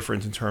dramatically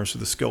different in terms of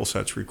the skill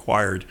sets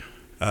required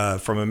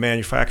from a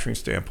manufacturing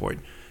standpoint.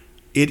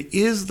 It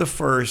is the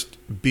first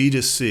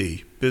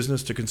B2C,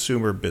 business to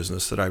consumer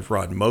business that I've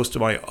run. Most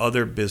of my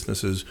other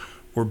businesses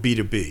were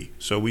B2B.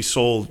 So we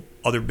sold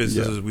other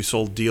businesses, we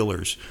sold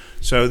dealers.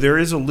 So there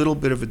is a little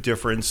bit of a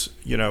difference.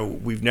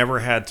 We've never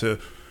had to,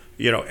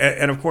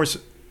 and of course,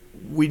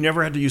 we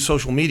never had to use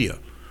social media.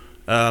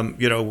 By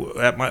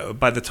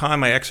the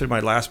time I exited my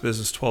last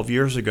business 12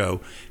 years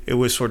ago, it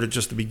was sort of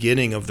just the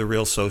beginning of the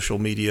real social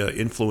media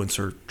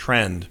influencer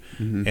trend.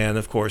 Mm-hmm. And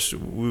of course,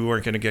 we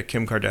weren't going to get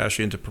Kim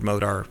Kardashian to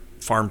promote our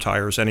farm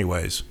tires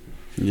anyways.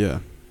 Yeah.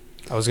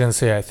 I was going to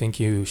say, I think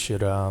you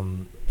should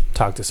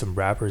talk to some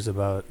rappers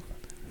about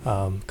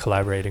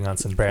collaborating on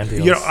some brand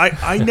deals.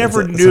 I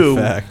never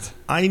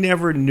I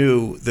never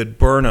knew that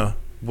Burna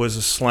was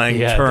a slang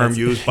term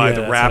used by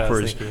the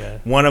rappers.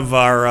 One of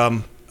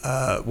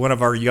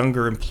our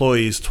younger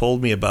employees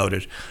told me about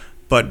it.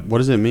 But what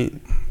does it mean?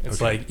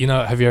 It's like,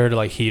 have you heard of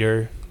like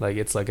heater? Like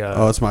it's like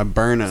a it's my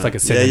Burna. It's like a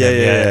synonym.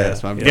 Yeah.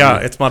 It's my Burna. Yeah,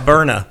 it's my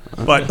Burna.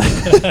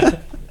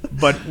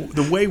 But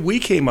the way we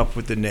came up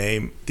with the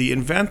name, the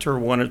inventor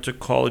wanted to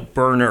call it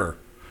burner,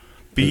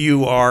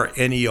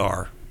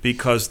 BURNER,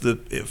 because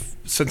if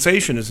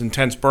sensation is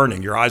intense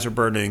burning. Your eyes are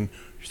burning,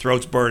 your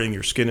throat's burning,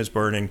 your skin is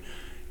burning.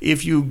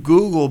 If you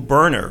Google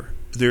burner,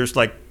 there's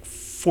like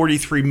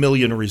 43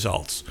 million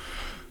results.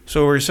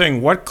 So we're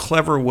saying, what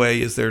clever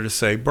way is there to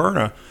say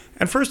burner?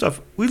 And first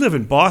off, we live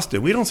in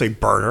Boston. We don't say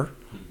burner.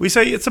 We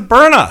say it's a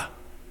burna.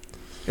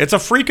 It's a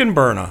freaking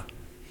burna.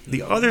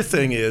 The other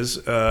thing is,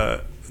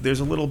 there's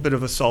a little bit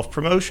of a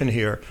self-promotion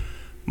here.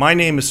 My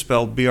name is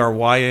spelled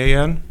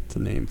Bryan. It's a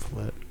name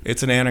flip.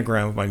 It's an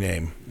anagram of my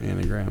name.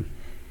 Anagram.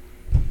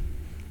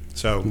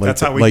 So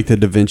that's how we... Like the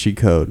Da Vinci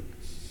Code.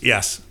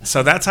 Yes.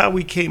 So that's how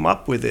we came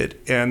up with it.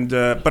 And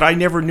but I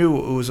never knew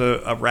it was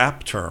a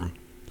rap term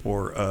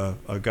or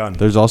a gun.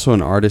 There's also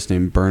an artist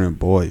named Burna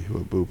Boy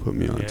who Boo put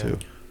me on to.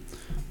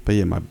 But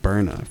yeah, my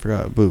Burna. I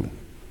forgot. Boo.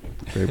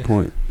 Great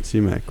point.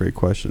 C-Mac, great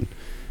question.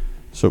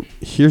 So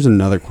here's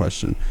another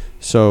question.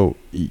 So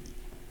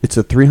it's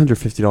a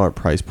 $350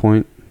 price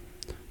point.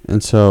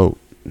 And so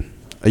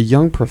a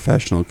young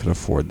professional could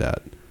afford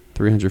that.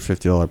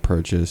 $350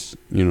 purchase,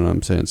 you know what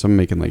I'm saying? Someone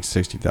making like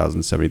 $60,000,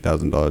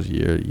 $70,000 a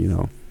year,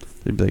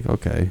 they'd be like,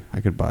 okay,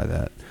 I could buy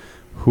that.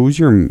 Who's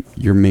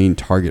your main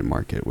target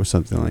market with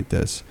something like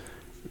this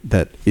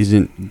that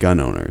isn't gun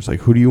owners?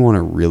 Like, who do you want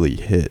to really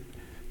hit?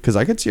 Because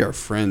I could see our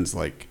friends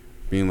like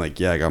being like,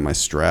 yeah, I got my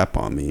strap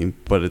on me,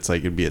 but it's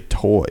like it'd be a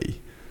toy.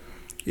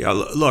 Yeah,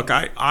 look,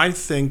 I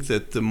think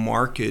that the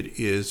market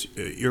is,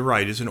 you're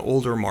right, is an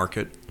older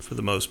market for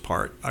the most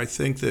part. I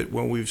think that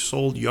when we've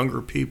sold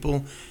younger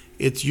people,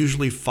 it's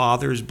usually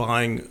fathers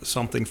buying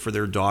something for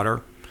their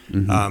daughter.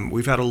 Mm-hmm.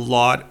 We've had a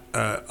lot,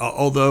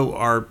 although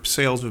our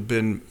sales have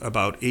been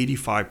about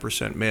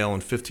 85% male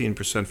and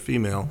 15%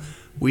 female,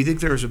 we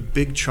think there's a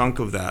big chunk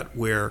of that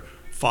where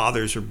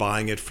fathers are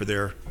buying it for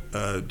their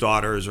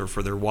daughters or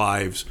for their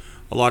wives.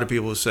 A lot of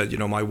people have said,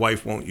 my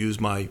wife won't use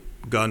my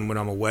gun when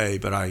I'm away,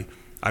 but I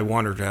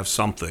want her to have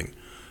something.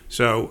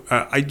 So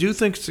I do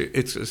think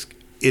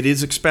it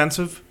is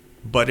expensive,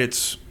 but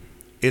it's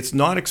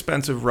not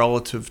expensive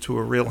relative to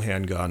a real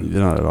handgun.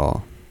 Not at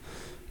all.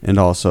 And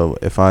also,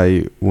 if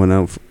I went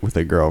out with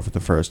a girl for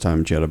the first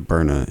time, she had a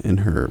Burna in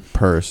her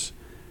purse,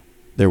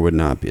 there would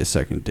not be a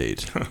second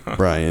date.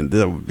 Bryan,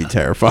 that would be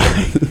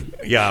terrifying.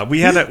 Yeah,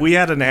 we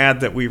had an ad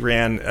that we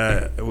ran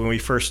when we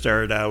first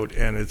started out,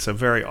 and it's a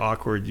very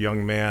awkward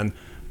young man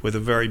with a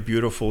very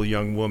beautiful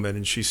young woman,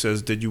 and she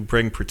says, "Did you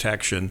bring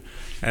protection?"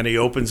 And he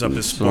opens up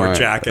his sport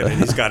jacket, and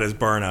he's got his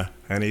Burna,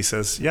 and he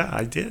says, "Yeah,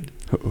 I did."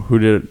 Who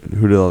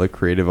did all the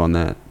creative on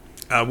that?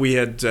 We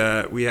have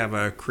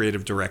a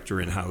creative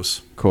director in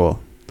house. Cool.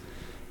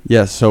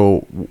 Yeah.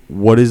 So,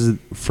 what is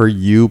for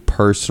you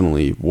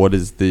personally? What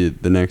is the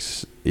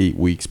next 8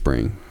 weeks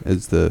bring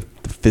as the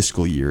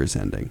fiscal year is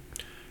ending?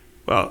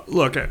 Well,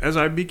 look, as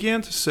I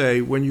began to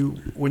say, when you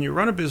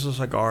run a business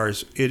like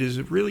ours, it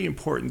is really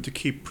important to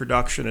keep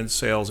production and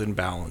sales in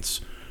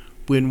balance.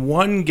 When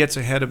one gets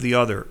ahead of the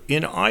other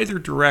in either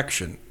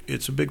direction,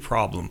 it's a big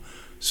problem.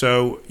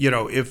 So,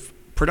 if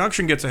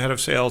production gets ahead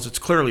of sales, it's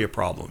clearly a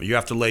problem. You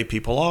have to lay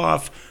people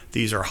off.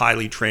 These are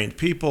highly trained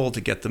people. To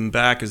get them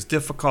back is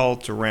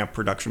difficult, to ramp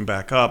production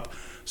back up.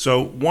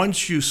 So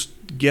once you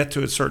get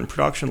to a certain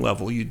production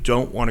level, you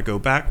don't want to go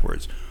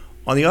backwards.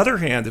 On the other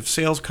hand, if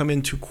sales come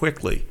in too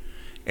quickly,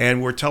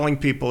 and we're telling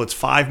people it's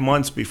 5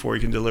 months before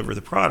you can deliver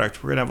the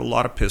product, we're going to have a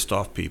lot of pissed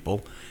off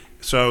people.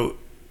 So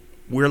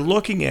we're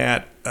looking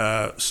at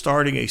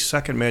starting a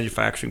second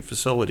manufacturing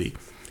facility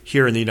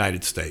here in the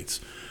United States.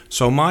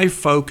 So my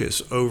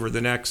focus over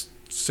the next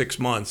 6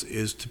 months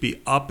is to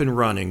be up and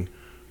running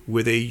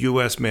with a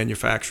U.S.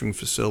 manufacturing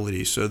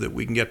facility so that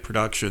we can get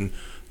production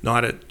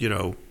not at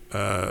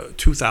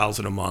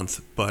 2,000 a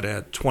month, but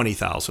at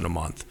 20,000 a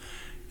month.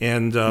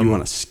 And you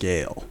want to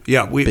scale?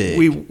 Yeah,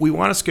 we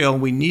want to scale.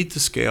 We need to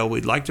scale.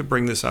 We'd like to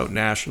bring this out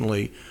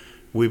nationally.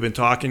 We've been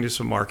talking to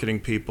some marketing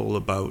people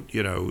about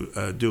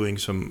doing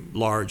some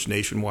large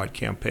nationwide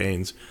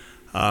campaigns.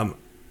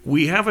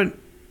 We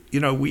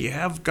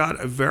have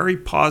got a very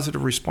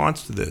positive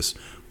response to this.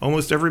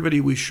 Almost everybody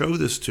we show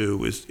this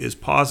to is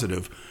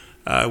positive.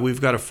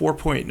 We've got a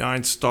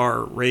 4.9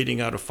 star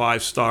rating out of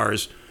 5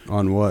 stars.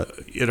 On what?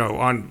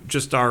 On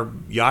just our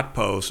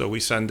Yotpo. So we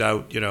send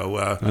out, I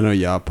know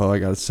Yotpo. I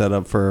got it set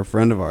up for a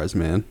friend of ours,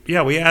 man.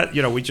 Yeah,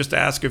 we just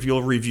ask if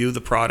you'll review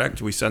the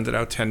product. We send it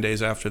out 10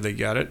 days after they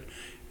get it.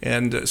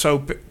 And so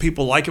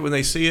people like it when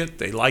they see it.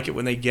 They like it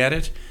when they get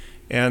it.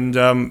 And,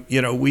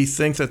 we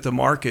think that the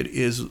market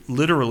is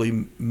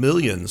literally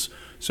millions.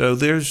 So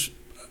there's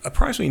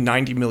approximately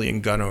 90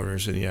 million gun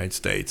owners in the United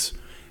States.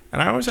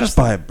 And I always just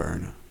buy a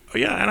burner.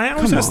 Yeah, and I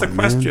always ask the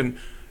question,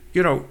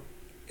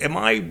 am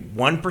I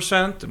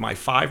 1%? Am I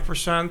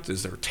 5%?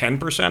 Is there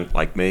 10%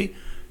 like me?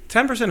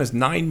 10% is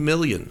 9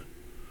 million.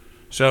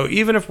 So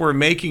even if we're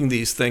making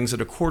these things at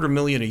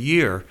 $250,000 a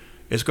year,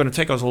 it's going to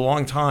take us a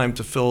long time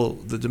to fill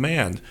the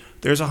demand.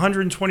 There's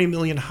 120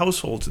 million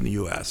households in the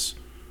U.S.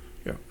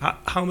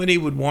 How many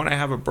would want to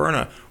have a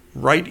Byrna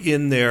right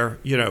in their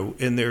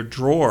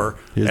drawer?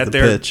 Here's the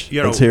pitch.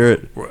 Let's hear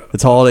it.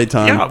 It's holiday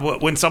time. Yeah,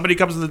 when somebody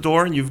comes to the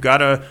door and you've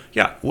got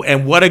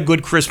and what a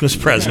good Christmas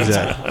present.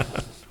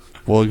 Exactly.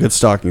 Well, a good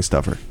stocking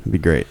stuffer. It'd be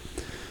great.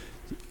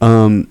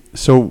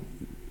 So,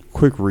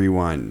 quick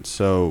rewind.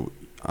 So,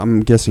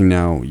 I'm guessing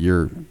now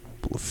you're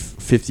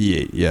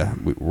 58. Yeah,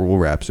 we'll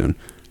wrap soon.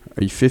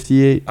 Are you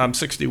 58? I'm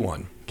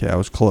 61. Okay, I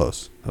was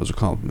close. That was a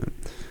compliment.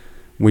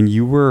 When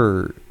you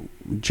were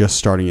just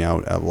starting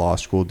out at law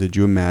school, did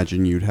you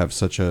imagine you'd have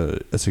such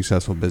a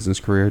successful business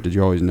career? Did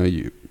you always know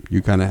you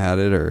kind of had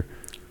it, or?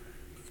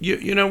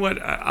 You know what?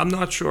 I'm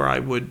not sure I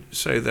would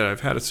say that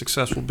I've had a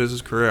successful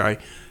business career. I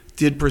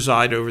did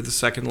preside over the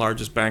second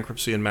largest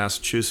bankruptcy in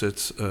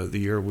Massachusetts the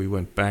year we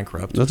went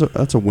bankrupt.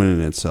 That's a win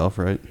in itself,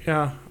 right?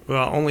 Yeah.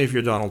 Well, only if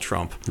you're Donald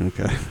Trump.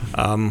 Okay.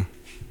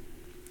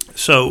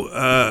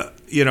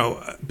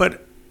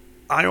 But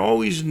I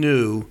always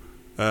knew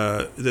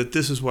that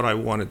this is what I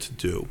wanted to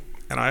do.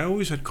 And I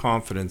always had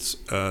confidence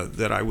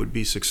that I would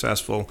be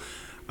successful.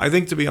 I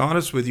think, to be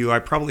honest with you, I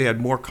probably had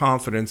more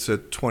confidence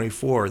at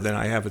 24 than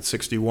I have at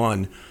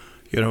 61.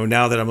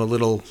 Now that I'm a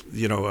little,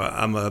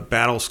 I'm a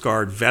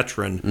battle-scarred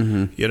veteran.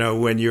 Mm-hmm.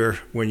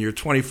 When you're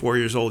 24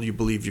 years old, you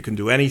believe you can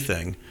do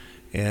anything.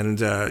 And,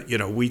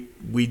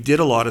 we did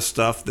a lot of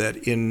stuff that,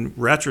 in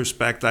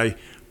retrospect, I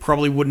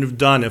probably wouldn't have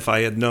done if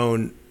I had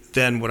known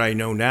then what I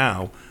know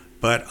now.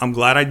 But I'm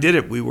glad I did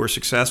it. We were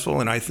successful.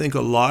 And I think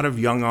a lot of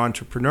young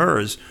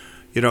entrepreneurs,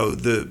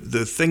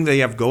 the thing they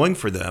have going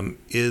for them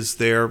is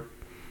they're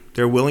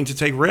willing to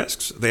take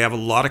risks. They have a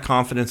lot of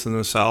confidence in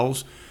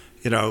themselves.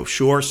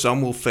 Sure,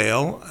 some will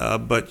fail,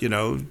 but,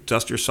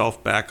 dust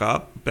yourself back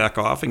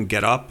off and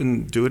get up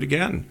and do it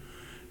again.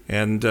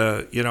 And,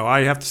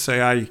 I have to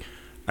say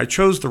I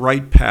chose the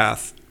right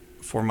path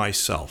for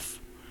myself.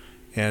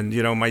 And,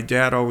 my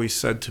dad always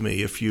said to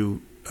me, if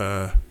you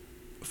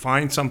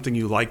find something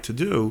you like to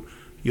do,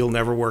 you'll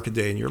never work a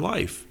day in your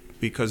life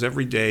because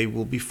every day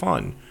will be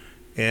fun.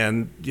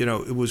 And,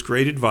 it was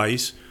great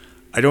advice.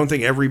 I don't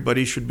think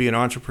everybody should be an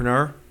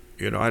entrepreneur.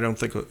 I don't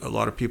think a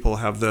lot of people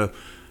have the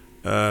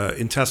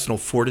intestinal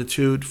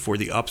fortitude for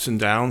the ups and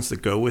downs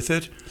that go with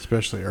it.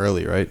 Especially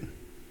early, right?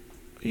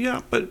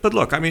 Yeah, but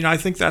look, I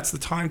think that's the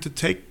time to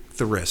take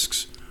the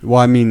risks.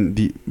 Well,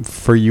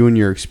 for you and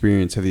your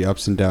experience, have the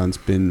ups and downs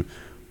been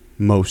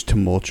most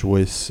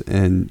tumultuous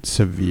and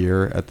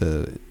severe at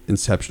the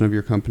inception of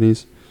your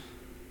companies?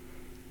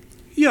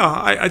 Yeah,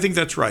 I think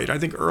that's right. I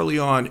think early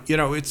on,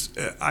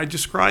 I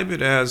describe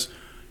it as,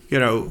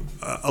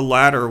 a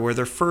ladder where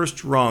the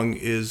first rung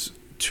is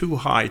too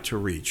high to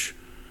reach.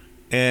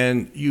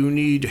 And you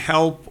need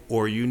help,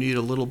 or you need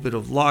a little bit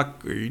of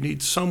luck, or you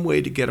need some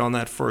way to get on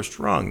that first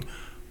rung.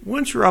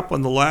 Once you're up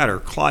on the ladder,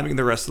 climbing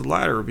the rest of the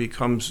ladder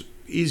becomes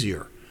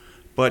easier.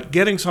 But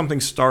getting something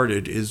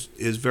started is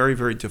very,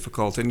 very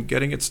difficult. And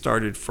getting it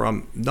started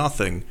from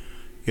nothing,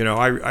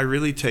 I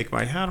really take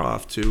my hat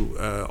off to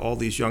all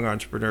these young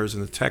entrepreneurs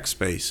in the tech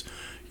space.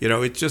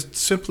 It's just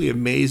simply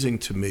amazing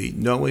to me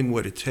knowing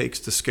what it takes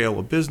to scale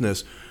a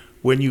business.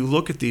 When you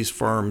look at these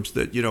firms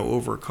that,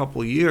 over a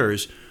couple of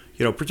years,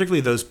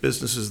 particularly those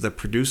businesses that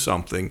produce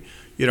something,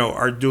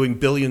 are doing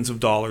billions of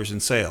dollars in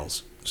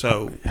sales.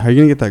 So how are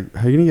you gonna get that?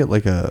 How are you gonna get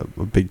like a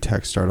big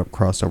tech startup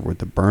crossed over with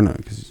the Berna?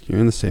 Because you're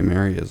in the same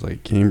area as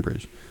like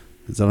Cambridge.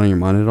 Is that on your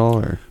mind at all?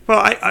 Or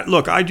well,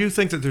 I do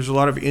think that there's a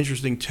lot of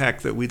interesting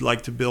tech that we'd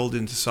like to build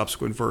into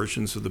subsequent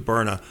versions of the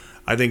Berna.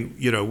 I think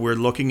we're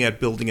looking at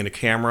building in a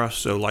camera,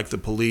 so like the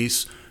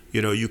police,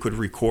 you could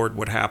record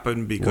what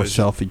happened because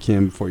or selfie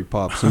cam before you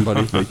pop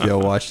somebody. Like, yo,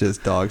 watch this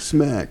dog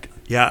smack.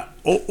 Yeah,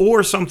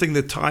 or something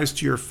that ties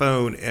to your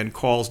phone and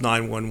calls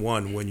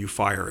 911 when you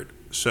fire it,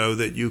 so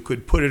that you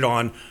could put it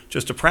on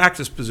just a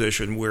practice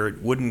position where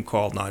it wouldn't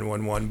call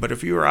 911. But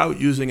if you were out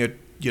using it,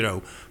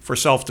 for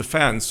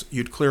self-defense,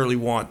 you'd clearly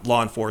want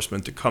law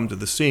enforcement to come to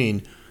the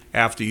scene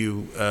after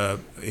you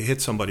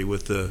hit somebody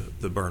with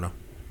the Berna.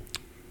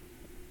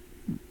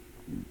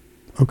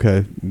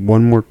 Okay,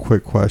 one more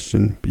quick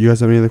question. You guys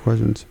have any other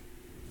questions?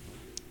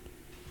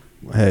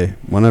 Hey,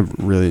 I've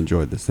really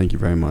enjoyed this. Thank you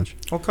very much.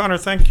 Well, Connor,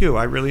 thank you.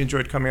 I really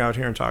enjoyed coming out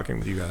here and talking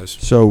with you guys.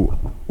 So,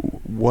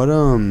 what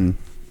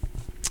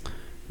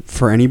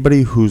for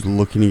anybody who's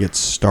looking to get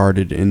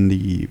started in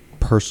the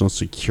personal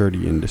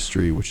security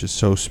industry, which is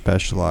so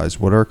specialized,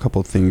 what are a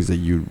couple of things that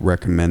you'd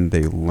recommend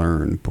they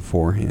learn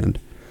beforehand?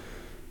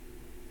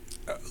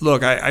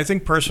 Look, I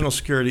think personal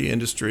security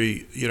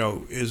industry,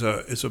 is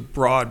a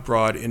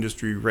broad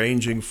industry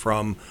ranging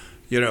from,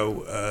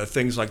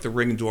 things like the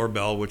Ring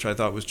doorbell, which I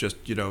thought was just,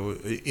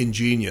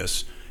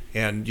 ingenious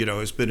and,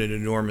 has been an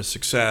enormous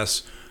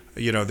success.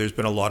 There's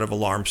been a lot of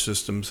alarm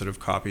systems that have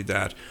copied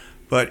that.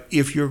 But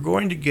if you're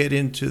going to get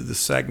into the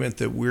segment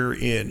that we're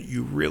in,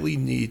 you really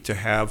need to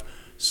have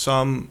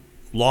some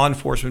law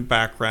enforcement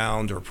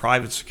background or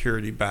private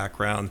security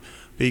background,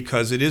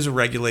 because it is a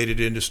regulated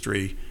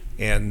industry,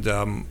 and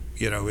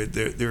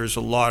there's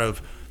a lot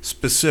of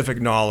specific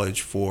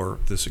knowledge for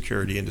the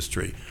security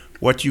industry.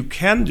 What you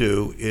can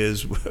do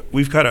is,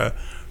 we've got a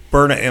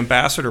Berna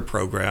ambassador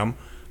program.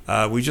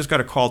 We just got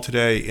a call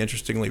today,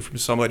 interestingly, from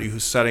somebody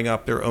who's setting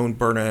up their own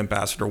Berna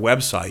ambassador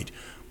website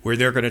where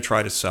they're going to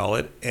try to sell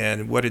it.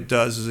 And what it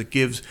does is it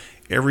gives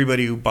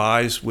everybody who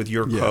buys with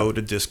your code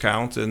a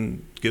discount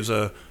and gives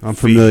a I'm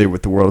fee. familiar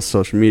with the world of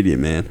social media,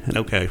 man.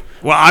 Okay.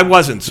 Well, I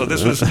wasn't. So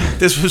this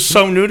was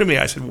so new to me.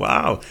 I said,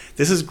 wow,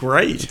 this is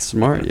great. It's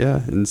smart,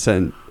 yeah.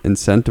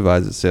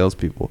 Incentivizes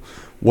salespeople.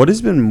 What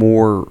has been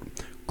more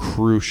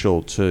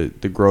crucial to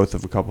the growth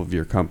of a couple of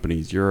your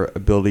companies? Your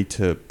ability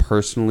to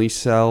personally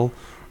sell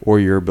or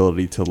your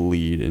ability to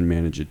lead and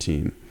manage a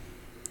team?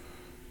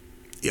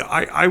 Yeah,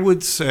 I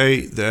would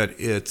say that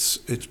it's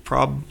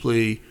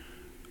probably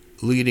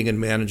leading and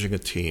managing a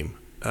team.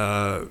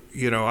 I'm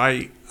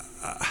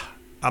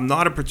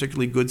not a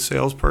particularly good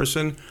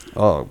salesperson.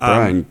 Oh,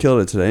 Bryan, you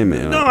killed it today,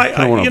 man. No,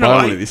 I want to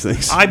buy one of these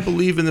things. I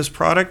believe in this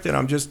product, and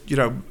I'm just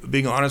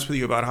being honest with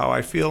you about how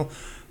I feel.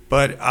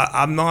 But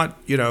I'm not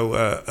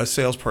a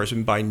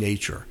salesperson by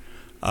nature.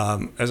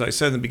 As I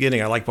said in the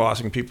beginning, I like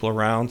bossing people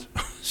around.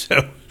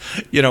 So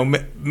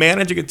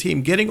managing a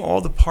team, getting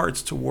all the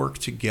parts to work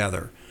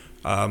together,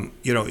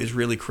 is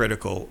really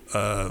critical.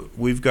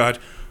 We've got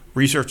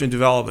research and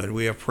development,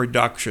 we have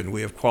production,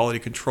 we have quality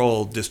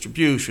control,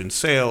 distribution,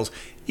 sales,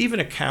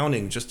 even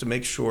accounting, just to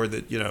make sure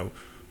that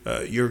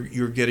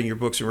you're getting your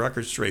books and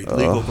records straight,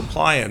 legal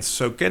compliance.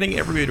 So getting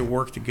everybody to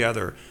work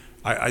together,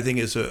 I think,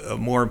 is a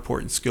more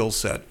important skill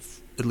set,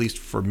 at least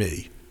for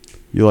me.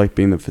 You like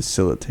being the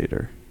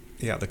facilitator.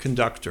 Yeah, the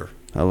conductor.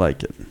 I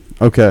like it.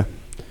 Okay.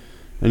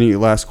 Any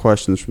last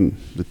questions from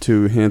the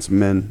two handsome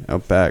men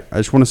out back? I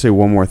just want to say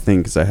one more thing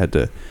because I had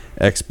to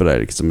expedite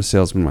it because I'm a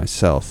salesman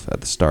myself at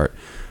the start.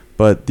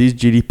 But these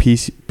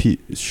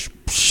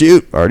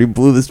shoot, I already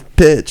blew this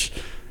pitch.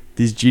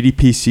 These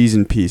GDP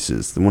season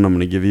pieces, the one I'm going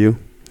to give you,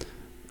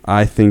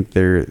 I think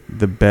they're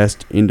the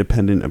best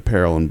independent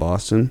apparel in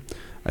Boston.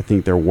 I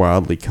think they're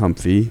wildly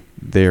comfy.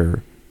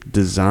 They're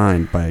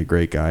designed by a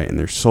great guy, and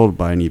they're sold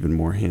by an even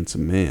more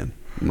handsome man,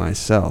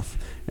 myself.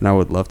 And I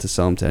would love to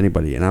sell them to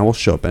anybody, and I will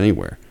show up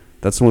anywhere.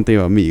 That's the one thing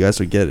about me. You guys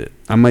will get it.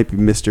 I might be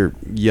Mr.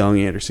 Young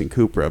Anderson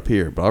Cooper up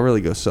here, but I'll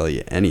really go sell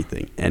you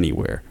anything,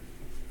 anywhere.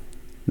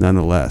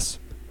 Nonetheless,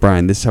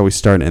 Bryan, this is how we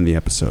start and end the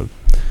episode.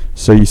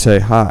 So you say,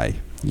 hi,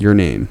 your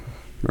name,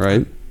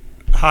 right?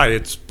 Hi,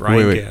 it's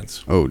Bryan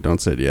Ganz. Oh,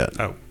 don't say it yet.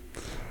 Oh.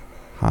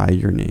 Hi,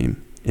 your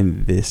name.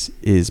 And this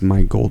is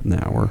my golden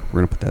hour. We're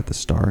going to put that at the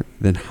start.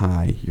 Then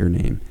hi, your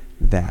name.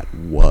 That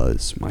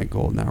was my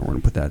golden hour. We're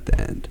going to put that at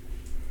the end.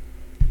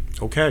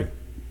 Okay.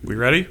 We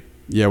ready?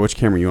 Yeah, which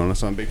camera you on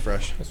us on, Big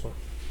Fresh? This one.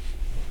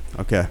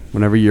 Okay,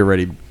 whenever you're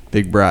ready,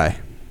 Big Bry.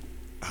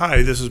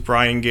 Hi, this is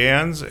Bryan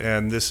Ganz,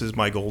 and this is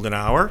my golden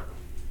hour.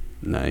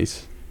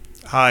 Nice.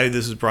 Hi,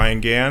 this is Bryan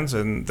Ganz,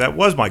 and that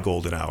was my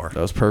golden hour.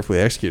 That was perfectly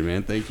executed,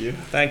 man. Thank you.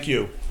 Thank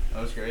you.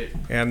 That was great.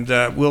 And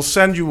we'll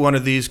send you one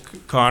of these,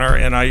 Connor,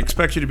 and I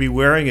expect you to be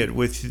wearing it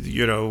with, when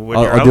you're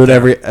out I'll do it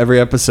there. every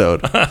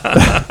episode.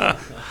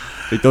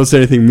 Like, don't say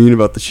anything mean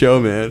about the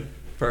show, man.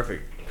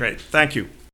 Perfect. Great. Thank you.